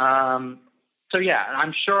 So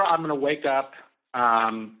I'm sure I'm going to wake up.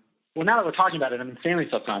 Well, now that we're talking about it, I'm insanely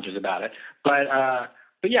self-conscious about it. But I'm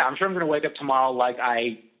sure I'm going to wake up tomorrow like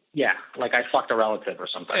I fucked a relative or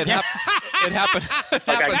something. It happens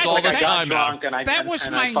all the time.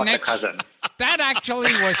 That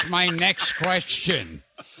actually was my next question.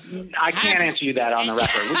 I can't answer you that on the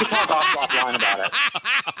record. We can talk offline about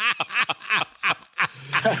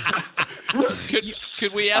it.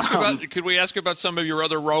 Could we ask about some of your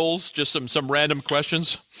other roles? Just some random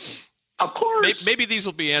questions. Of course. Maybe these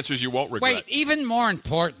will be answers you won't regret. Wait, even more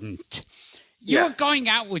important, you're going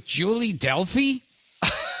out with Julie Delpy?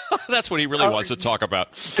 That's what he really wants to talk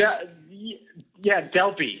about.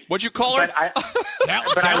 Delpy. What'd you call her?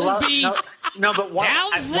 Delpy. But one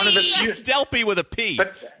of the few Delpy with a P.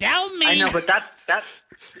 Delpy. I know, but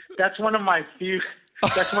that's one of my few.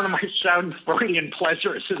 That's one of my Freudian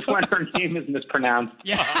pleasures is when her name is mispronounced.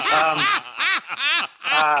 Yeah.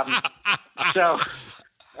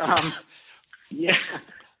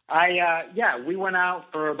 We went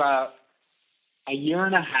out for about a year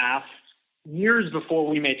and a half, years before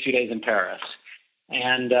we made 2 days in Paris,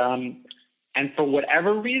 and for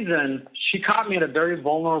whatever reason, she caught me at a very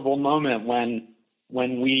vulnerable moment when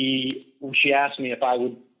she asked me if I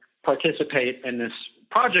would participate in this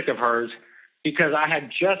project of hers, because I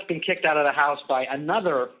had just been kicked out of the house by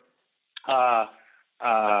another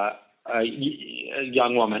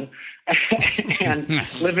young woman and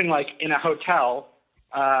living like in a hotel.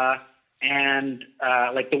 And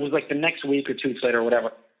there was like the next week or 2 weeks later or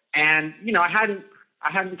whatever. And, I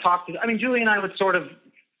hadn't talked to, Julie and I would sort of,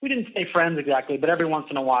 we didn't stay friends exactly, but every once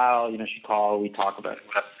in a while, she'd call, we'd talk about it.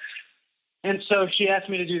 Whatever. And so she asked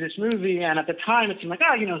me to do this movie. And at the time it seemed like,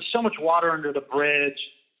 so much water under the bridge.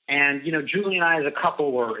 And, Julie and I as a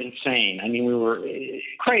couple were insane. We were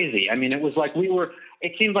crazy. It was like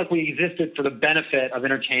it seemed like we existed for the benefit of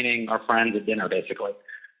entertaining our friends at dinner, basically.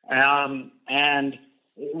 And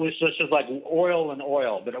it was just like oil and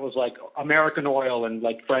oil, but it was like American oil and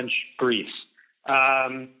like French grease.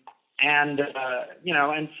 And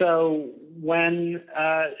so when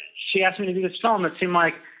she asked me to do this film, it seemed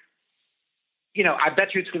like, I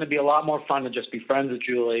bet you it's going to be a lot more fun to just be friends with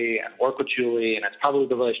Julie and work with Julie, and that's probably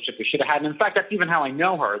the relationship we should have had. And in fact, that's even how I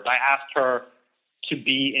know her. I asked her to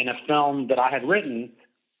be in a film that I had written,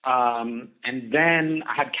 and then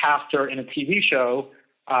I had cast her in a TV show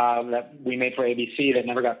that we made for ABC that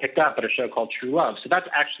never got picked up, but a show called True Love. So that's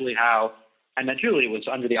actually how I met Julie, was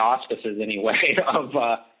under the auspices anyway of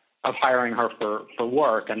hiring her for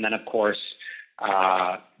work, and then of course,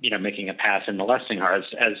 making a pass and molesting her as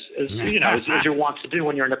you're wont to do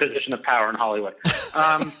when you're in a position of power in Hollywood.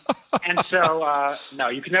 And so, no,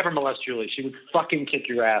 you could never molest Julie. She would fucking kick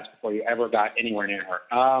your ass before you ever got anywhere near her.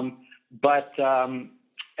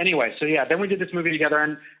 Anyway, so then we did this movie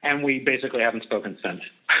together, and we basically haven't spoken since.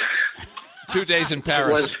 2 days in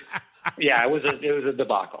Paris. It was a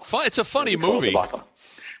debacle. It's a funny movie.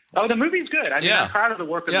 Oh, the movie's good. I'm proud of the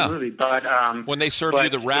work of the movie, but when they served you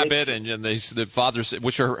the rabbit and the father's,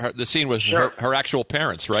 which the scene was her actual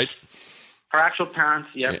parents, right? Her actual parents,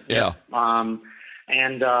 yep. Yeah.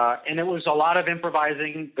 And it was a lot of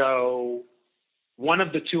improvising, though. One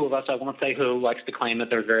of the two of us, I won't say who, likes to claim that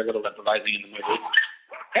there's very little improvising in the movie.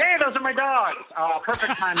 Hey, those are my dogs.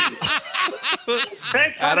 Perfect timing.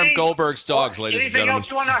 Thanks, Adam Goldberg's dogs, ladies and gentlemen. Anything else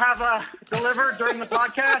you want to have delivered during the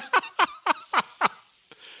podcast?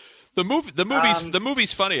 The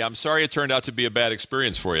movie's funny. I'm sorry it turned out to be a bad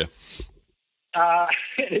experience for you.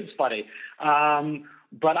 It is funny.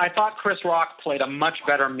 But I thought Chris Rock played a much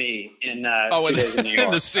better me in 2 Days in New York.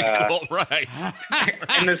 In the sequel, right.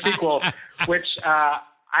 In the sequel, which I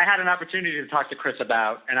had an opportunity to talk to Chris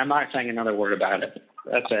about, and I'm not saying another word about it.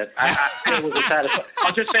 That's it. I'll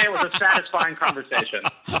just say it was a satisfying conversation.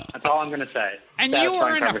 That's all I'm going to say. And you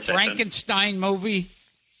were in a Frankenstein movie?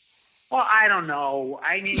 Well, I don't know.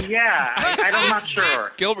 I mean, yeah, I'm not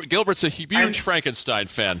sure. Gilbert's a huge Frankenstein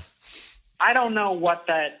fan. I don't know what.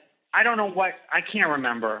 I can't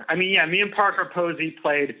remember. I mean, yeah, me and Parker Posey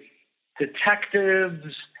played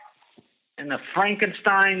detectives in the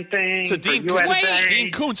Frankenstein thing. It's a Dean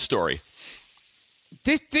Koontz story.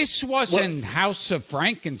 This wasn't House of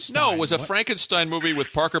Frankenstein. No, it was a Frankenstein movie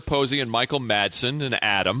with Parker Posey and Michael Madsen and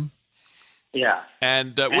Adam. Yeah,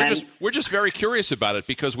 and we're just very curious about it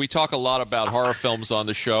because we talk a lot about horror films on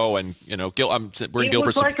the show, and we're in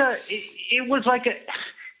Gilbert's.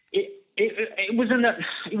 It was in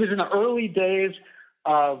the early days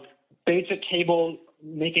of basic cable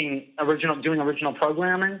doing original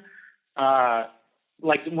programming,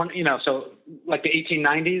 like when so like the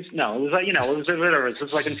 1890s. No, it was like it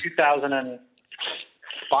was like in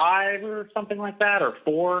 2005 or something like that, or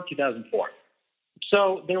 2004.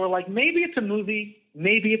 So they were like, maybe it's a movie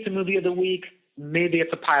of the week, maybe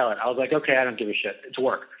it's a pilot. I was like, okay, I don't give a shit. It's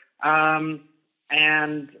work. And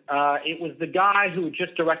it was the guy who had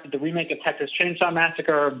just directed the remake of Texas Chainsaw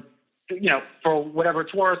Massacre, for whatever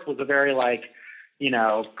it's worth, was a very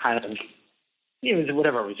kind of, he was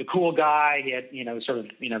whatever. He was a cool guy. He had, sort of,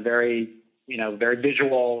 very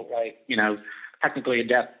visual, technically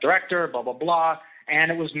adept director, blah, blah, blah.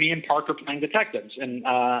 And it was me and Parker playing detectives in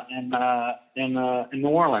New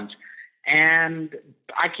Orleans. And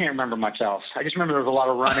I can't remember much else. I just remember there was a lot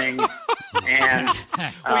of running. And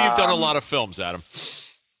well, you've done a lot of films, Adam.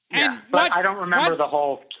 Yeah, but I don't remember the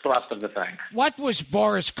whole thrust of the thing. What was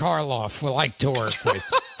Boris Karloff like to work with?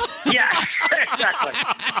 Yeah,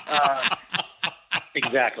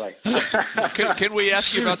 exactly. Can we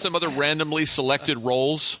ask you about some other randomly selected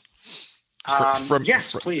roles?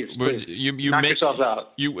 Yes, please. You knock yourselves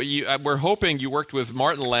out. We're hoping you worked with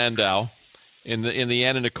Martin Landau in the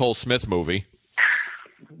Anna Nicole Smith movie.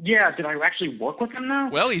 Yeah, did I actually work with him though?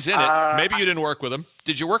 Well, he's in it. Maybe you didn't work with him.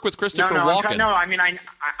 Did you work with Christopher Walken? No, I mean I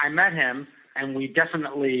met him, and we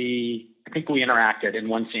definitely, I think we interacted in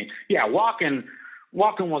one scene. Yeah, Walken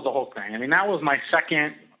was the whole thing. I mean, that was my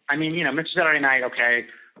second. I mean, Mr. Saturday Night. Okay,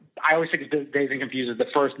 I always think of Dazed and Confused as the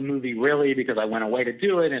first movie, really, because I went away to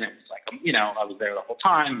do it, and it was like, I was there the whole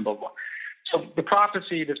time, blah, blah. So The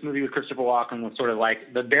Prophecy, this movie with Christopher Walken, was sort of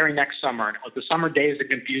like the very next summer, and it was the summer Dazed and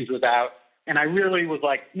Confused was out, and I really was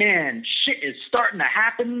like, man, shit is starting to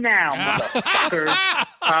happen now, motherfuckers.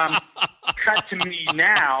 Cut to me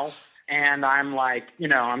now, and I'm like,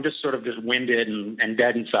 I'm just sort of just winded and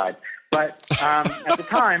dead inside. But at the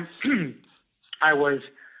time, I was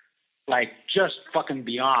like just fucking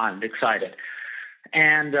beyond excited.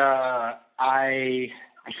 And I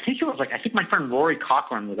think my friend Rory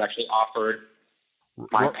Cochrane was actually offered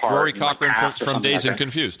my part. Rory Cochrane from Dazed and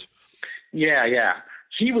Confused. Yeah.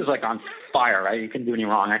 He was like on fire, right? He couldn't do any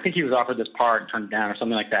wrong. I think he was offered this part and turned it down or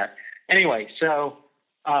something like that. Anyway, so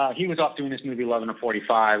he was off doing this movie 11 to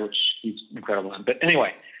 45, which he's incredible in. But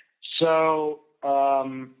anyway, so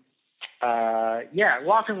Walken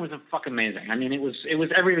was fucking amazing. I mean, it was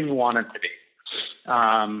everything you wanted it to be.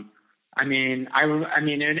 And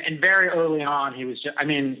very early on, he was just. I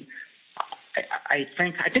mean, I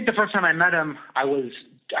think the first time I met him, I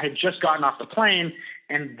had just gotten off the plane,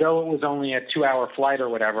 and though it was only a 2-hour flight or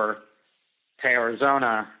whatever to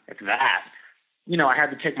Arizona, if that, I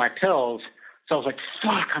had to take my pills. So I was like,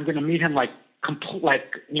 fuck, I'm going to meet him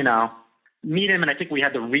meet him. And I think we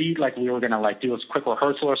had to read, we were going to do a quick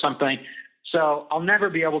rehearsal or something. So I'll never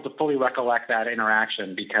be able to fully recollect that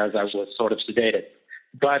interaction because I was sort of sedated.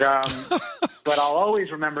 But but I'll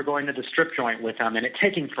always remember going to the strip joint with him and it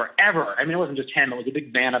taking forever. I mean, it wasn't just him. It was a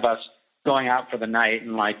big band of us going out for the night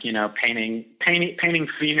and painting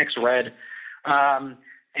Phoenix red.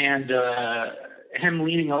 Him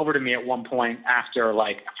leaning over to me at one point after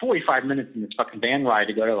 45 minutes in this fucking van ride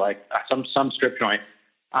to go to some strip joint,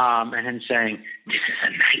 and him saying, "This is a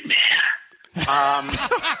nightmare."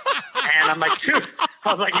 And I'm like, dude,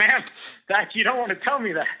 I was like, man, that you don't want to tell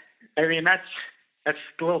me that. I mean, that's a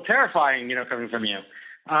little terrifying, coming from you.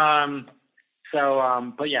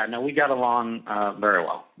 But yeah, no, we got along very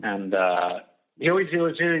well, and he was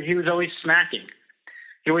always snacking.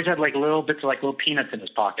 He always had little bits of little peanuts in his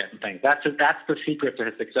pocket and things. That's the secret to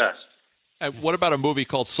his success. What about a movie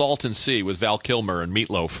called Salt and Sea with Val Kilmer and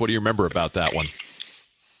Meatloaf? What do you remember about that one?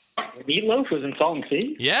 Meatloaf was in Salt and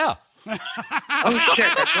Sea? Yeah. Oh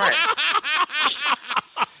shit, that's right.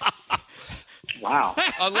 Wow.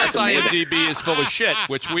 Unless IMDb is full of shit,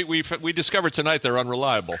 which we discovered tonight they're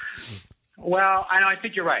unreliable. Well, I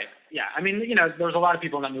think you're right. Yeah, I mean, there was a lot of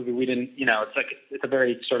people in that movie. We didn't, it's a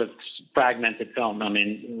very sort of fragmented film. I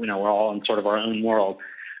mean, we're all in sort of our own world.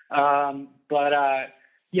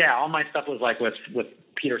 Yeah, all my stuff was like with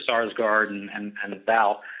Peter Sarsgaard and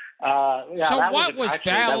Val. So what was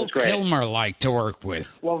Val Kilmer like to work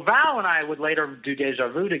with? Well, Val and I would later do Deja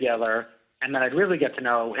Vu together, and then I'd really get to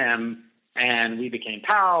know him, and we became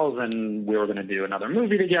pals, and we were going to do another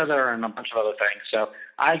movie together and a bunch of other things. So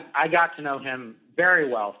I got to know him very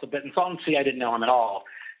well. So, but in Salt and Sea, I didn't know him at all.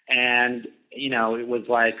 And, it was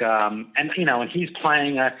like, and he's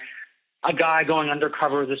playing a guy going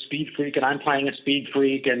undercover as a speed freak, and I'm playing a speed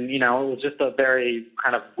freak. And, it was just a very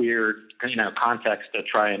kind of weird, context to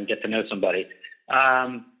try and get to know somebody.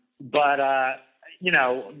 I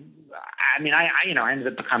ended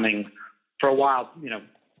up becoming, for a while,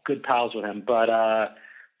 good pals with him. But I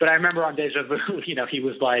remember on Deja Vu, he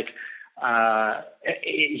was like,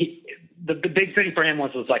 the big thing for him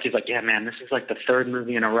was like, he's like, yeah, man, this is like the third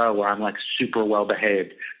movie in a row where I'm like super well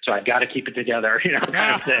behaved, so I got to keep it together,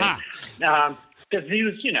 kind of thing. Because he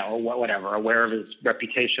was, whatever, aware of his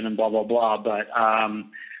reputation and blah blah blah. But I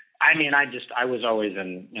was always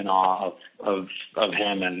in awe of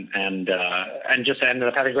him, and just ended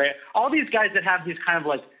up having all these guys that have these kind of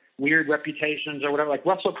like weird reputations or whatever. Like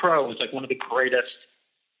Russell Crowe was like one of the greatest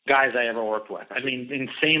guys I ever worked with. I mean,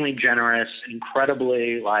 insanely generous,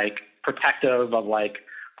 incredibly like protective of like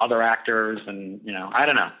other actors, and I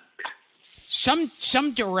don't know.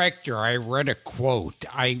 Some director, I read a quote.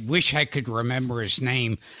 I wish I could remember his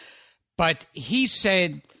name, but he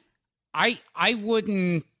said, "I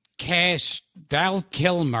wouldn't cast Val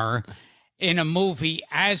Kilmer in a movie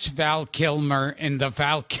as Val Kilmer in the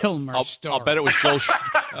Val Kilmer story." I'll bet it was Joel.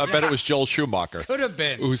 I bet it was Joel Schumacher. Could have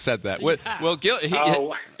been. Who said that? Well,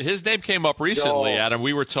 his name came up recently, Joel. Adam.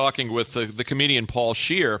 We were talking with the comedian Paul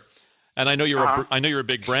Scheer, and I know you're a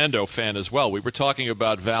big Brando fan as well. We were talking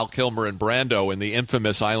about Val Kilmer and Brando in the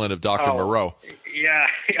infamous Island of Dr. Moreau.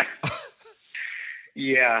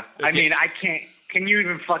 Yeah. I mean, I can't. Can you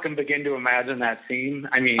even fucking begin to imagine that scene?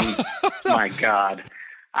 I mean, my God.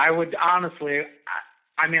 I would honestly,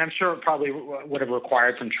 I'm sure it probably would have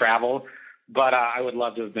required some travel, but I would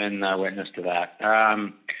love to have been witness to that.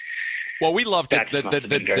 Well, we loved it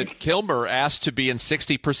that Kilmer asked to be in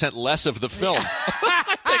 60% less of the film.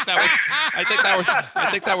 I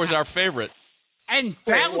think that was our favorite. And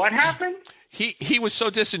what happened? He was so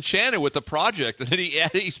disenchanted with the project that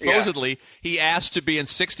he supposedly he asked to be in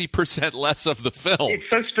 60% less of the film. It's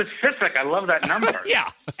so specific. I love that number. Yeah.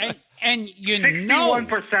 And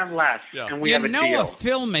 61% less, and we have a deal. A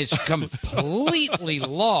film is completely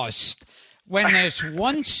lost when there's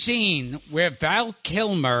one scene where Val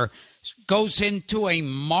Kilmer goes into a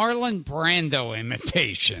Marlon Brando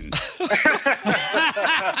imitation.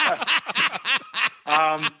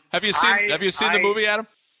 Have you seen the movie, Adam?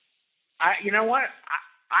 You know what?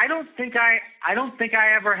 I don't think I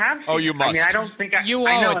ever have seen. Oh, you must. I don't think you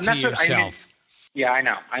owe it to yourself. I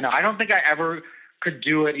know. I don't think I ever could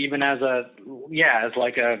do it even as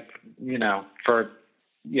like a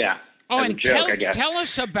Oh, as and a joke, I guess. Tell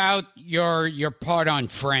us about your part on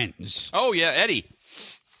Friends. Oh yeah, Eddie.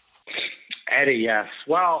 Eddie, yes.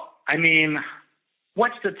 Well, I mean,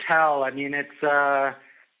 what's to tell? I mean, it's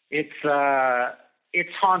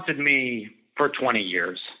haunted me for 20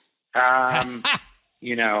 years.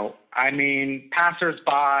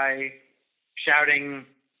 Passersby shouting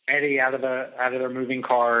Eddie out of their moving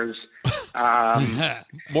cars.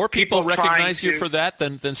 More people recognize you for that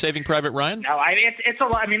than Saving Private Ryan? No, it's a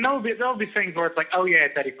lot. I mean, there'll be things where it's like, oh yeah,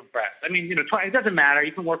 it's Eddie from Friends. I mean, it doesn't matter.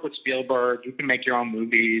 You can work with Spielberg. You can make your own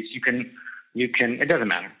movies. You can. It doesn't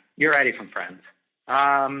matter. You're Eddie from Friends.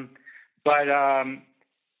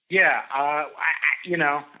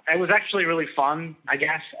 It was actually really fun, I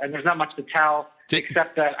guess. And there's not much to tell,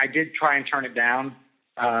 except that I did try and turn it down.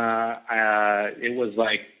 It was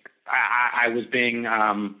like I was being,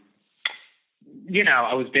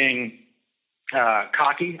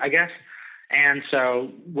 cocky, I guess. And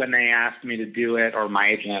so when they asked me to do it, or my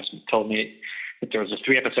agent told me that there was a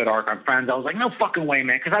 3-episode arc on Friends, I was like, no fucking way,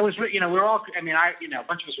 man. Because I was, we were all, a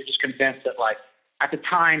bunch of us were just convinced that, like, at the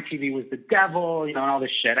time, TV was the devil, and all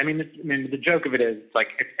this shit. I mean, the joke of it is, like,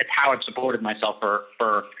 it's how I've supported myself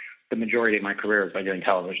for the majority of my career is by doing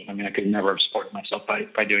television. I mean, I could never have supported myself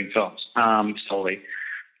by doing films solely.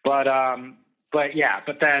 But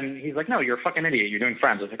then he's like, no, you're a fucking idiot. You're doing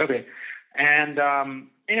Friends. I was like, okay. And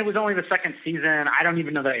it was only the second season. I don't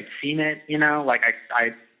even know that I'd seen it, like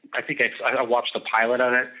I watched the pilot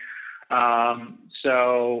on it. I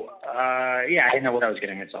didn't know what I was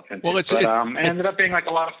getting myself into. Well, it ended up being like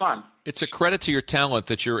a lot of fun. It's a credit to your talent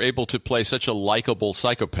that you're able to play such a likable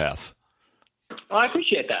psychopath. Well, I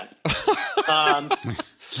appreciate that.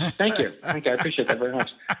 Thank you. I appreciate that very much.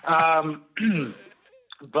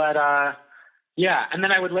 And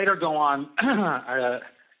then I would later go on,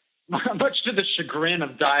 much to the chagrin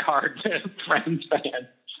of diehard Friends fans,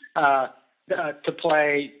 to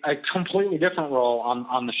play a completely different role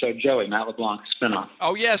on the show Joey, Matt LeBlanc's spinoff.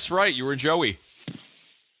 Oh, yes, right. You were Joey.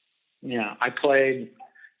 Yeah, I played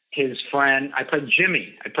his friend. I played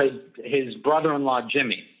Jimmy. I played his brother-in-law,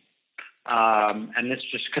 Jimmy. And this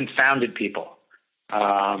just confounded people.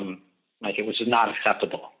 It was just not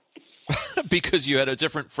acceptable. Because you had a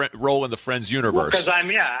different role in the Friends universe. Because right.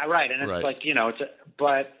 And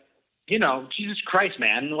it's Jesus Christ,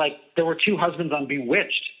 man. Like, there were 2 husbands on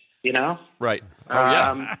Bewitched, Right.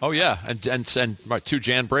 Oh, yeah. And right, 2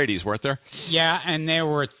 Jan Bradys, weren't there? Yeah, and there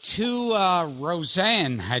were 2,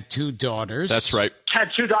 Roseanne had 2 daughters. That's right.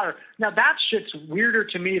 Had 2 daughters. Now, that shit's weirder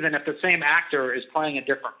to me than if the same actor is playing a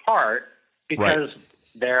different part, because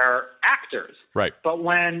they're actors. Right. But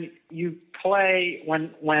when you play,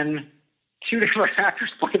 when 2 different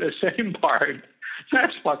actors play the same part,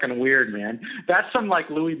 that's fucking weird, man. That's some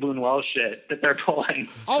Louis Buñuel shit that they're pulling.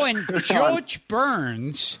 Oh, and George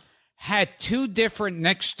Burns had 2 different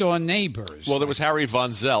next-door neighbors. Well, there was Harry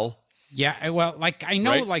Von Zell. Yeah, well, I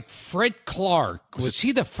know, Fred Clark. Was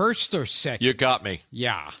he the first or second? You got me.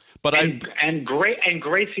 Yeah. But and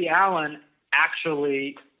Gracie Allen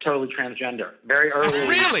actually totally transgender. Very early.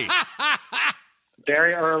 Really?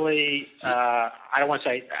 Very early. I don't want to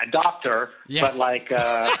say adopter, but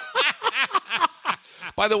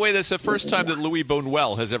By the way, that's the first time that Louis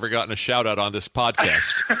Buñuel has ever gotten a shout-out on this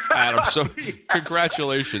podcast, Adam. So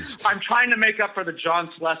congratulations. I'm trying to make up for the John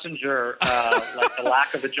Schlesinger, the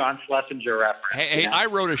lack of the John Schlesinger reference. Hey, I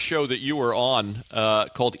wrote a show that you were on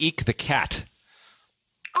called Eek the Cat.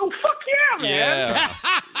 Oh, fuck yeah, man.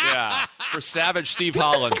 Yeah. For Savage Steve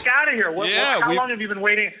Holland. Get the fuck out of here. How long have you been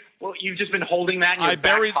waiting? Well, you've just been holding that in your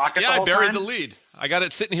back pocket the whole time? I buried the lead. I got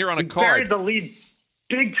it sitting here on a card. Buried the lead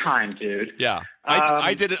big time, dude. Yeah.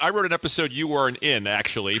 I did it. I wrote an episode you weren't in,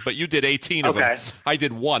 actually, but you did 18 of them. I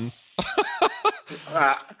did 1.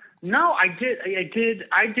 No, I did. You did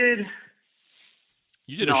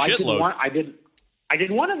a shitload. I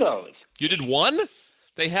did 1 of those. You did 1?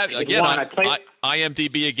 They have again.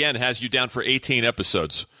 IMDb again has you down for 18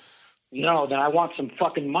 episodes. No, then I want some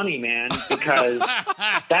fucking money, man, because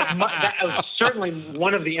that was certainly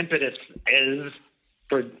one of the impetus is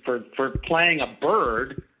for playing a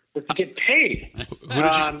bird was to get paid.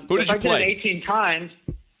 Who did you play? I did it 18 times.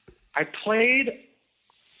 I played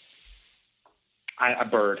a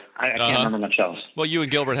bird. I can't remember much else. Well, you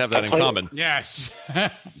and Gilbert have that in common. Yes.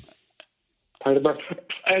 Played a bird,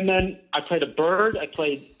 and then I played a bird. I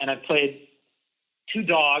played 2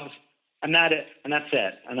 dogs, and that's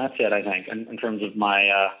it. I think in terms of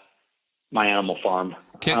my animal farm,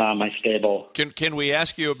 my stable. Can we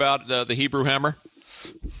ask you about the Hebrew Hammer?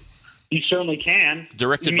 You certainly can.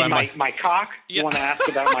 Directed by my cock? Yeah. You want to ask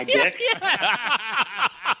about my dick?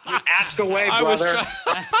 Ask away, brother.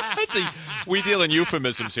 We deal in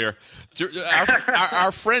euphemisms here.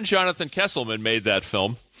 Our friend Jonathan Kesselman made that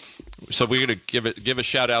film, so we're going to give a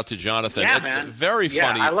shout out to Jonathan. Yeah, man. Very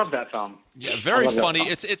funny. Yeah, I love that film. Yeah, very funny.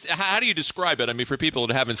 It's how do you describe it? I mean, for people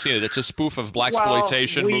that haven't seen it, it's a spoof of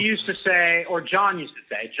blaxploitation. Well, we used to say, or John used to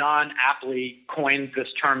say, John aptly coined this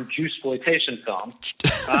term Juiceploitation film.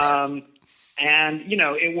 And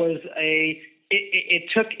it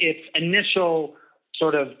took its initial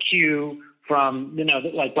sort of cue from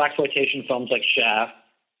blaxploitation films like Shaft.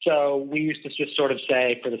 So we used to just sort of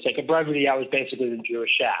say, for the sake of brevity, I was basically the Jewish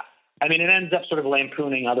Shaft. I mean, it ends up sort of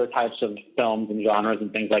lampooning other types of films and genres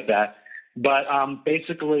and things like that. But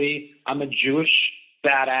basically, I'm a Jewish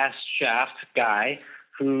badass Shaft guy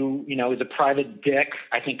who, is a private dick.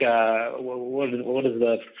 I think, what is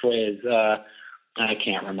the phrase? I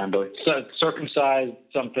can't remember. Circumcised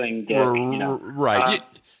something dick. Right.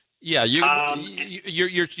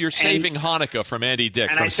 You're saving Hanukkah from Andy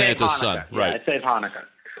Dick from Santa's Son. Right. I save Hanukkah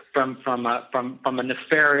from a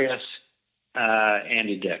nefarious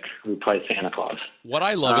Andy Dick who plays Santa Claus. What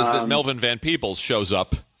I love is that Melvin Van Peebles shows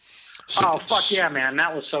up. Fuck yeah, man!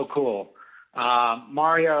 That was so cool.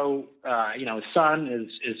 Mario, his son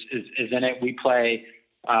is in it. We play,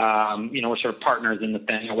 we're sort of partners in the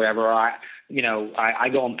thing or whatever. I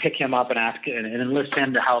go and pick him up and ask and enlist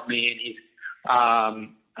him to help me, and he's,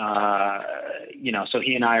 so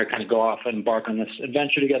he and I are kind of go off and embark on this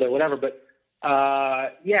adventure together, whatever. But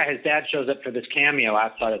Yeah, his dad shows up for this cameo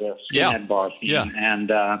outside of the skinhead bar scene. Yeah. And,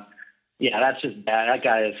 that's just bad. That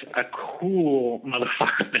guy is a cool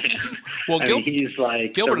motherfucker, man. Well, he's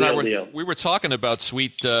like Gilbert the and I real deal. we were talking about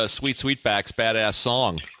Sweetback's Badass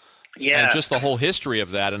Song. Yeah. And just the whole history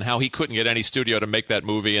of that and how he couldn't get any studio to make that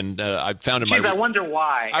movie. And I found in I wonder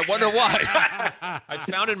why. I wonder why. I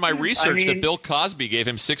found in my research that Bill Cosby gave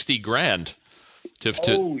him $60,000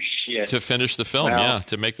 to finish the film.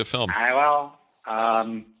 To make the film.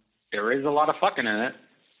 There is a lot of fucking in it.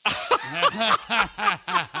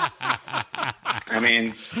 I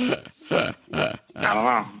mean, I don't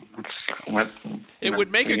know. It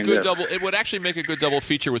would make a good double. It would actually make a good double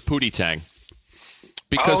feature with Pootie Tang.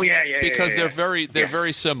 Because they're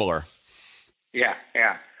very similar. Yeah.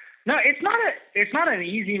 No, it's not an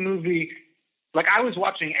easy movie. Like, I was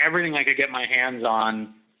watching everything I could get my hands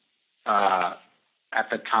on at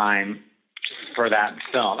the time for that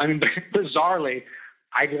film. I mean, bizarrely,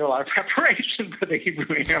 I did a lot of preparation for the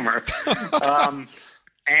Hebrew Hammer.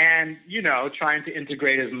 And, trying to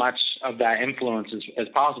integrate as much of that influence as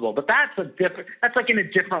possible. But that's like in a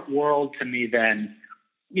different world to me than,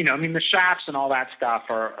 the shafts and all that stuff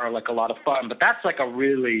are like a lot of fun, but that's like a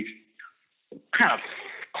really kind of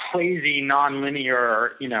crazy,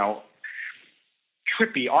 nonlinear,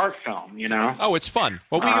 trippy art film, Oh, it's fun.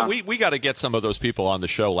 Well, we got to get some of those people on the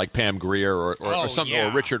show, like Pam Grier or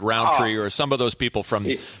Richard Roundtree or some of those people from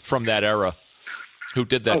that era who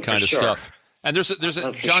did that kind of stuff. And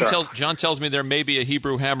John tells me there may be a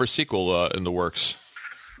Hebrew Hammer sequel in the works.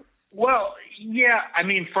 Well, yeah, I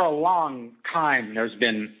mean, for a long time there's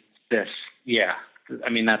been this. Yeah,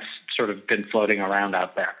 I mean, that's sort of been floating around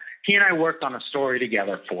out there. He and I worked on a story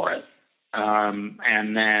together for it.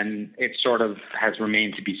 And then it sort of has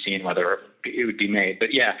remained to be seen whether it would be made.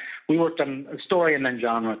 But yeah, we worked on a story and then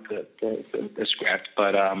John wrote the script.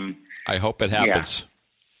 But I hope it happens.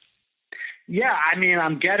 Yeah, I mean,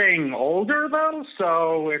 I'm getting older though,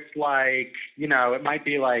 so it's like, it might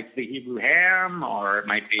be like the Hebrew Ham, or it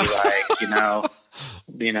might be like,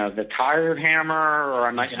 the Tired Hammer, or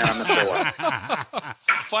I'm not sure what.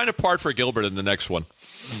 Find a part for Gilbert in the next one.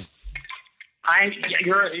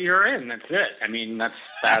 You're in. That's it. I mean, that's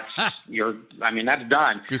done.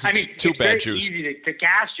 I mean, too bad, it's very easy to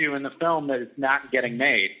cast you in the film that is not getting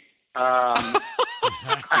made.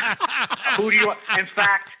 Who do you? In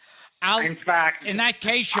fact, in that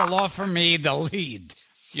case, you'll offer me the lead.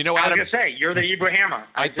 Adam, I was gonna say you're the Hebrew Hammer.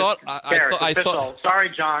 I thought. Sorry,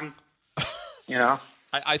 John.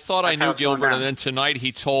 I thought I knew Gilbert, and then tonight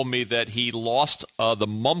he told me that he lost the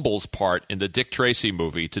Mumbles part in the Dick Tracy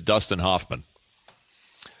movie to Dustin Hoffman.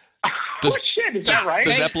 Shit! Is that right?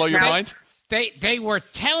 Does that blow your mind? They were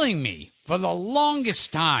telling me for the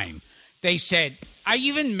longest time. They said, I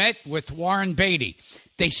even met with Warren Beatty.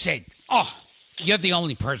 They said, "Oh, you're the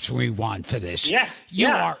only person we want for this. Yeah, you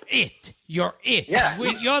are it. You're it. Yeah.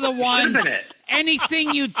 You're the one.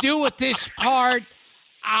 Anything you do with this part,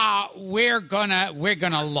 we're gonna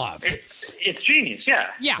love." It's genius.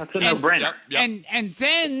 Yeah. That's a no-brainer. Yep. And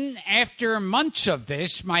then after months of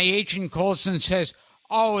this, my agent calls and says,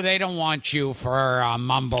 "Oh, they don't want you for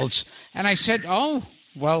Mumbles." And I said, "Oh,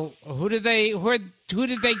 well, who did they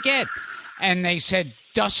get?" And they said,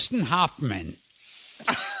 "Dustin Hoffman."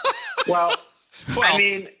 Well, I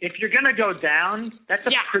mean, if you're going to go down, that's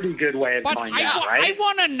a pretty good way of going down, right? I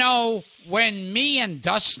want to know when me and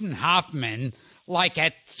Dustin Hoffman, like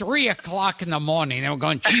at 3 o'clock in the morning, they were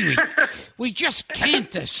going, "Gee, we just can't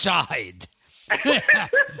decide."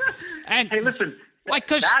 And hey, listen,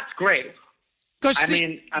 that's great.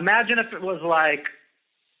 Imagine if it was like,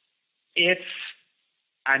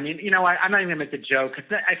 I'm not even going to make the joke,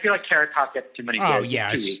 because I feel like Carrot Top gets too many gigs. Oh,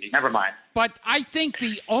 yes. It's too easy. Never mind. But I think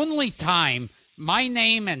the only time my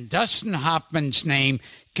name and Dustin Hoffman's name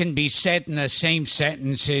can be said in the same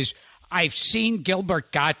sentence is, I've seen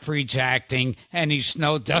Gilbert Gottfried's acting, and he's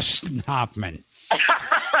no Dustin Hoffman.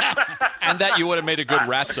 And that you would have made a good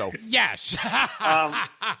Ratso. Yes.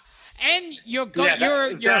 And you're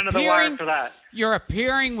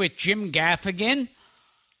appearing with Jim Gaffigan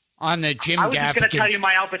on the Jim Gaffigan. I was just going to tell you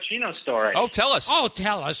my Al Pacino story. Oh, tell us. Oh,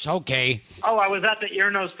 tell us. Okay. Oh, I was at the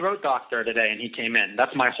ear, nose, throat doctor today, and he came in.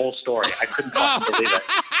 That's my whole story. I couldn't fucking believe it.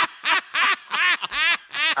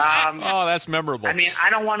 Oh, that's memorable. I mean, I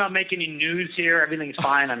don't want to make any news here. Everything's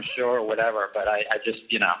fine, I'm sure, or whatever. But I just,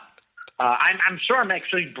 I'm sure I'm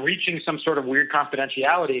actually breaching some sort of weird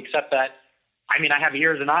confidentiality, except that, I mean, I have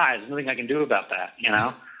ears and eyes. There's nothing I can do about that,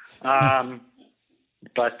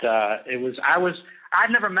 I'd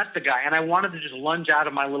never met the guy, and I wanted to just lunge out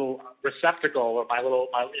of my little receptacle or my little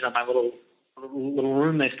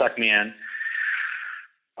room they stuck me in.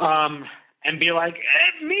 and be like,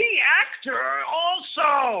 me, actor,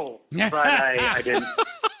 also. But I didn't.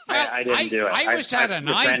 I didn't do it. I was at an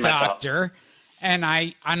eye doctor, and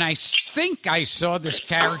I think I saw this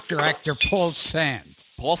character actor, Paul Sand.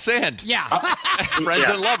 Paul Sand. Yeah. Friends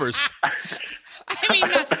and lovers. I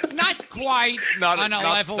mean, not quite on a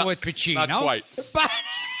level with Pacino. Not quite. But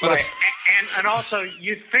right. And also,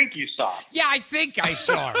 you think you saw him. Yeah, I think I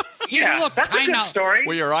saw her. You look that's kind a good story.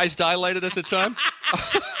 Were your eyes dilated at the time?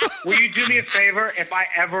 Will you do me a favor? If I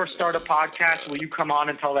ever start a podcast, will you come on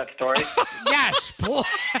and tell that story? Yes.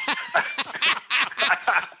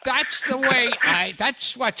 That's the way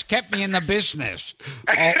that's what's kept me in the business.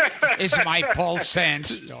 Is my Paul Sand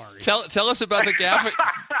story. Tell us about the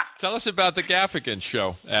Gaffigan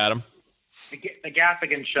show, Adam. The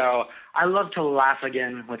Gaffigan show. I love to laugh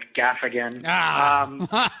again with Gaffigan.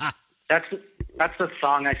 That's the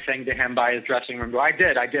song I sang to him by his dressing room door. I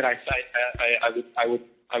did. I would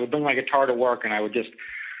bring my guitar to work, and I would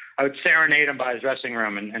serenade him by his dressing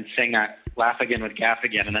room and sing that "Laugh Again" with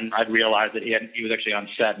Gaffigan, and then I'd realize that he was actually on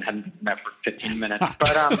set and hadn't been met for 15 minutes.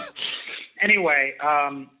 But anyway,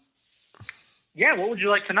 yeah. What would you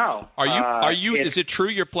like to know? Are you? Is it true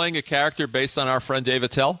you're playing a character based on our friend Dave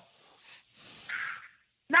Attell?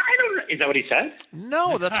 No, I don't know. Is that what he said?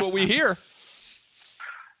 No, that's what we hear.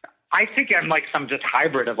 I think I'm like some just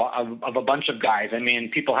hybrid of a bunch of guys. I mean,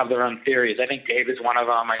 people have their own theories. I think Dave is one of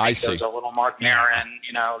them. I think there's a little Mark Maron.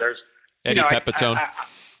 There's Eddie Pepitone.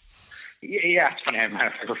 Yeah, it's funny. I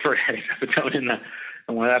refer to Eddie Pepitone in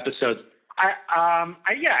one of the episodes. I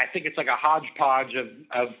think it's like a hodgepodge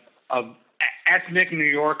of ethnic New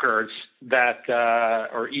Yorkers that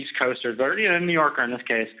or East Coasters, but New Yorker in this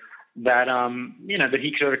case, that that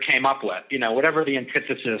he sort of came up with. Whatever the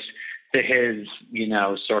antithesis to his,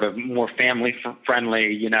 sort of more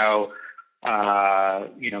family-friendly,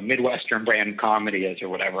 Midwestern brand comedy is or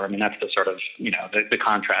whatever. I mean, that's the sort of, the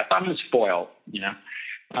contrast. I'm just spoiled,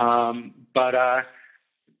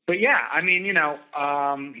 But yeah, I mean,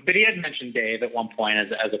 but he had mentioned Dave at one point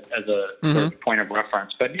as a sort of point of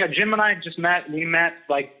reference. But yeah, Jim and I just met. We met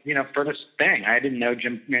for this thing. I didn't know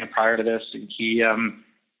Jim prior to this. He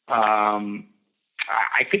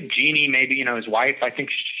I think Jeannie, maybe, his wife, I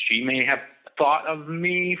think she may have thought of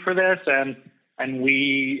me for this. And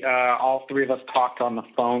we, all three of us talked on the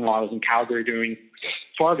phone while I was in Calgary doing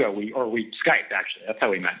Fargo. We Skyped, actually. That's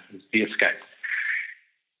how we met, via Skype.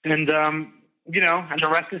 And, and the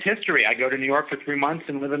rest is history. I go to New York for 3 months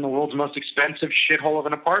and live in the world's most expensive shithole of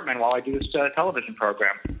an apartment while I do this television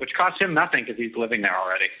program, which costs him nothing because he's living there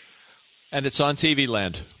already. And it's on TV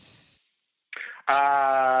Land.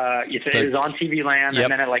 It is on TV Land,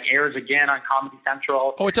 and then it airs again on Comedy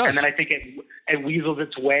Central. Oh, it does. And then I think it weasels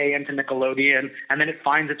its way into Nickelodeon, and then it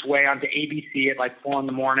finds its way onto ABC at 4 in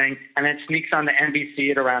the morning, and then it sneaks onto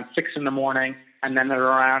NBC at around 6 in the morning, and then they're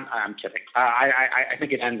around. I'm kidding. I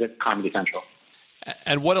think it ends at Comedy Central.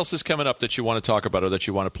 And what else is coming up that you want to talk about or that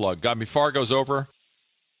you want to plug? Fargo's over.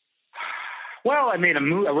 Well, I made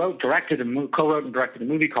co-wrote and directed a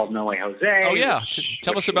movie called No Way Jose. Oh yeah,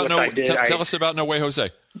 tell us about tell us about No Way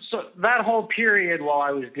Jose. So that whole period while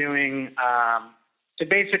I was doing, so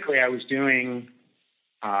basically I was doing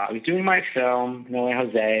my film No Way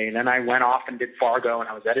Jose. Then I went off and did Fargo, and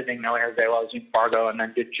I was editing No Way Jose while I was doing Fargo, and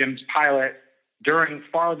then did Jim's pilot during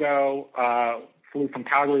Fargo. Flew from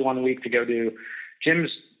Calgary 1 week to go do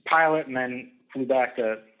Jim's pilot, and then flew back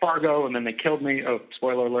to Fargo, and then they killed me. Oh,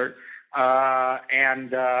 spoiler alert.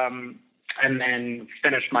 And then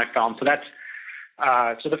finished my film. So that's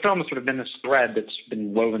so the film has sort of been this thread that's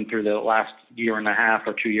been woven through the last year and a half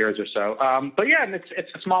or 2 years or so. But yeah,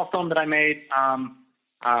 it's a small film that I made,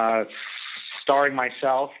 starring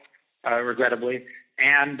myself, regrettably,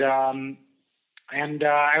 and that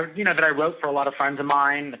I wrote for a lot of friends of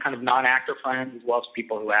mine, the kind of non-actor friends as well as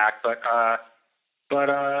people who act. But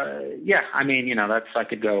yeah, I mean, I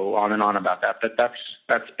could go on and on about that, but that's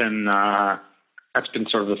been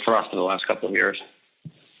sort of the thrust of the last couple of years.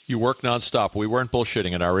 You work nonstop. We weren't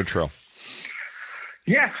bullshitting in our intro.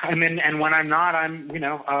 Yeah, I mean, and when I'm not, I'm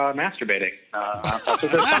masturbating. So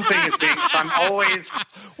there's something that's being. So I'm always.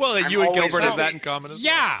 Well, you and Gilbert have that in common as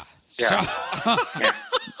well. Yeah. So. Yeah.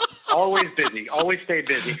 Always busy. Always stay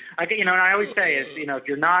busy. And I always say is, if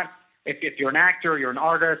you're not. If you're an actor, you're an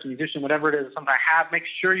artist, a musician, whatever it is, something make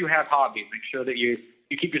sure you have hobbies. Make sure that you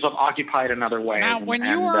keep yourself occupied another way. Now, when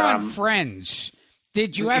you were on Friends,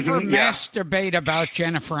 did you ever masturbate about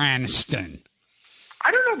Jennifer Aniston? I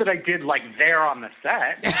don't know that I did there on the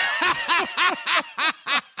set.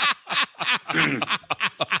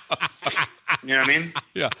 You know what I mean?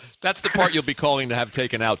 Yeah, that's the part you'll be calling to have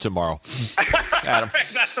taken out tomorrow. Adam.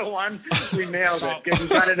 That's the one. We nailed it. We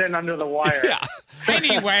got it in under the wire. Yeah.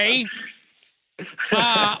 Anyway,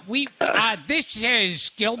 this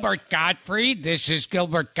is Gilbert Gottfried. This is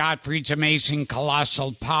Gilbert Gottfried's Amazing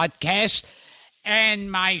Colossal podcast.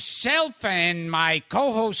 And myself and my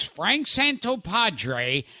co-host Frank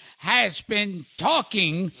Santopadre has been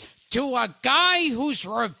talking to a guy who's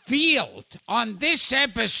revealed on this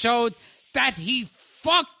episode that he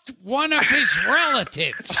fucked one of his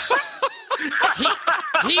relatives.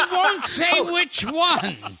 He won't say which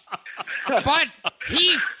one, but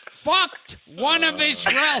he fucked one of his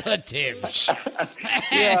relatives.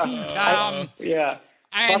 And,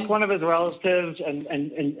 fucked one of his relatives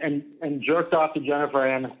and jerked off to Jennifer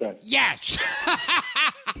Aniston. Yes.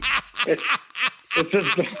 It's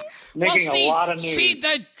just making a lot of news. See,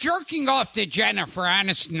 the jerking off to Jennifer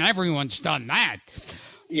Aniston, everyone's done that.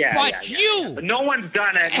 Yeah, but you... But no one's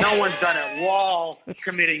done it. No one's done it while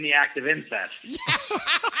committing the act of incest.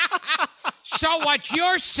 So what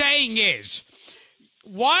you're saying is,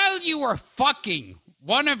 while you were fucking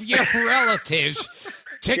one of your relatives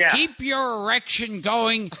to keep your erection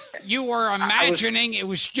going, you were imagining it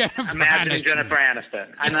was Jennifer Aniston. Jennifer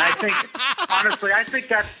Aniston. And I think, honestly,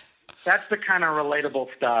 that's the kind of relatable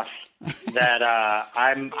stuff that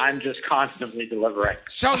I'm just constantly delivering.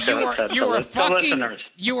 So you were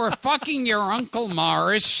fucking your Uncle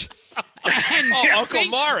Morris. And Uncle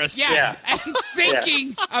Morris. Yeah. And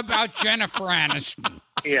thinking about Jennifer Aniston.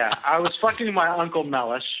 Yeah, I was fucking my Uncle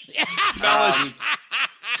Mellish. Mellish.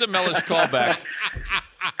 It's a Mellish callback.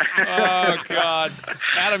 Oh God,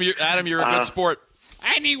 Adam, you're a good sport.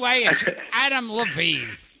 Anyway, it's Adam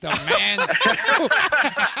Levine, the man.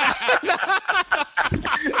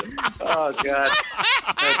 Oh God,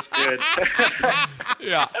 that's good.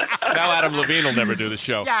 Yeah. Now Adam Levine will never do the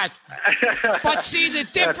show. Yeah. But see, the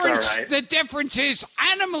difference. All right. The difference is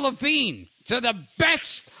Adam Levine, to the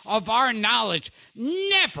best of our knowledge,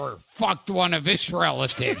 never fucked one of his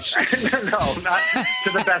relatives. No, not to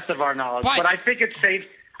the best of our knowledge. But I think it's safe.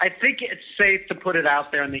 I think it's safe to put it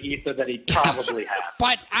out there in the ether that he probably has.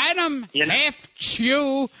 But Adam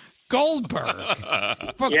half-Jew Goldberg.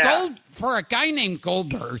 For a guy named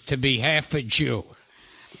Goldberg to be half a Jew.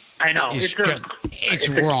 I know. It's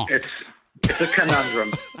wrong. It's a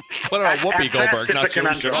conundrum. What about Whoopi Goldberg? Not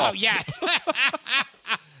Jewish at all. Oh, yeah.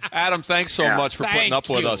 Adam, thanks so much for putting up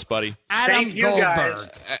with us, buddy. Adam Thank you, Goldberg.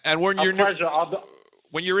 guys. And when you're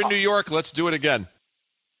when you're in New York, let's do it again.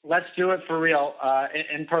 Let's do it for real,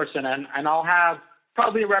 in person, and I'll have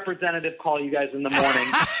probably a representative call you guys in the morning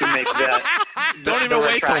to make Don't even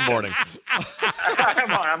wait till morning.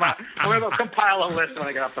 I'm going to compile a list when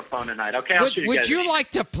I get off the phone tonight. Okay, Would you like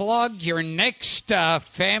to plug your next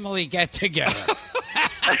family get-together?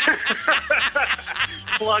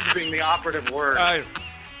 Plug being the operative word.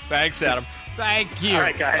 Thanks, Adam. Thank you. All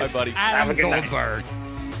right, guys. Bye, buddy. Adam Have a good Goldberg.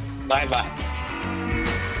 Bye-bye.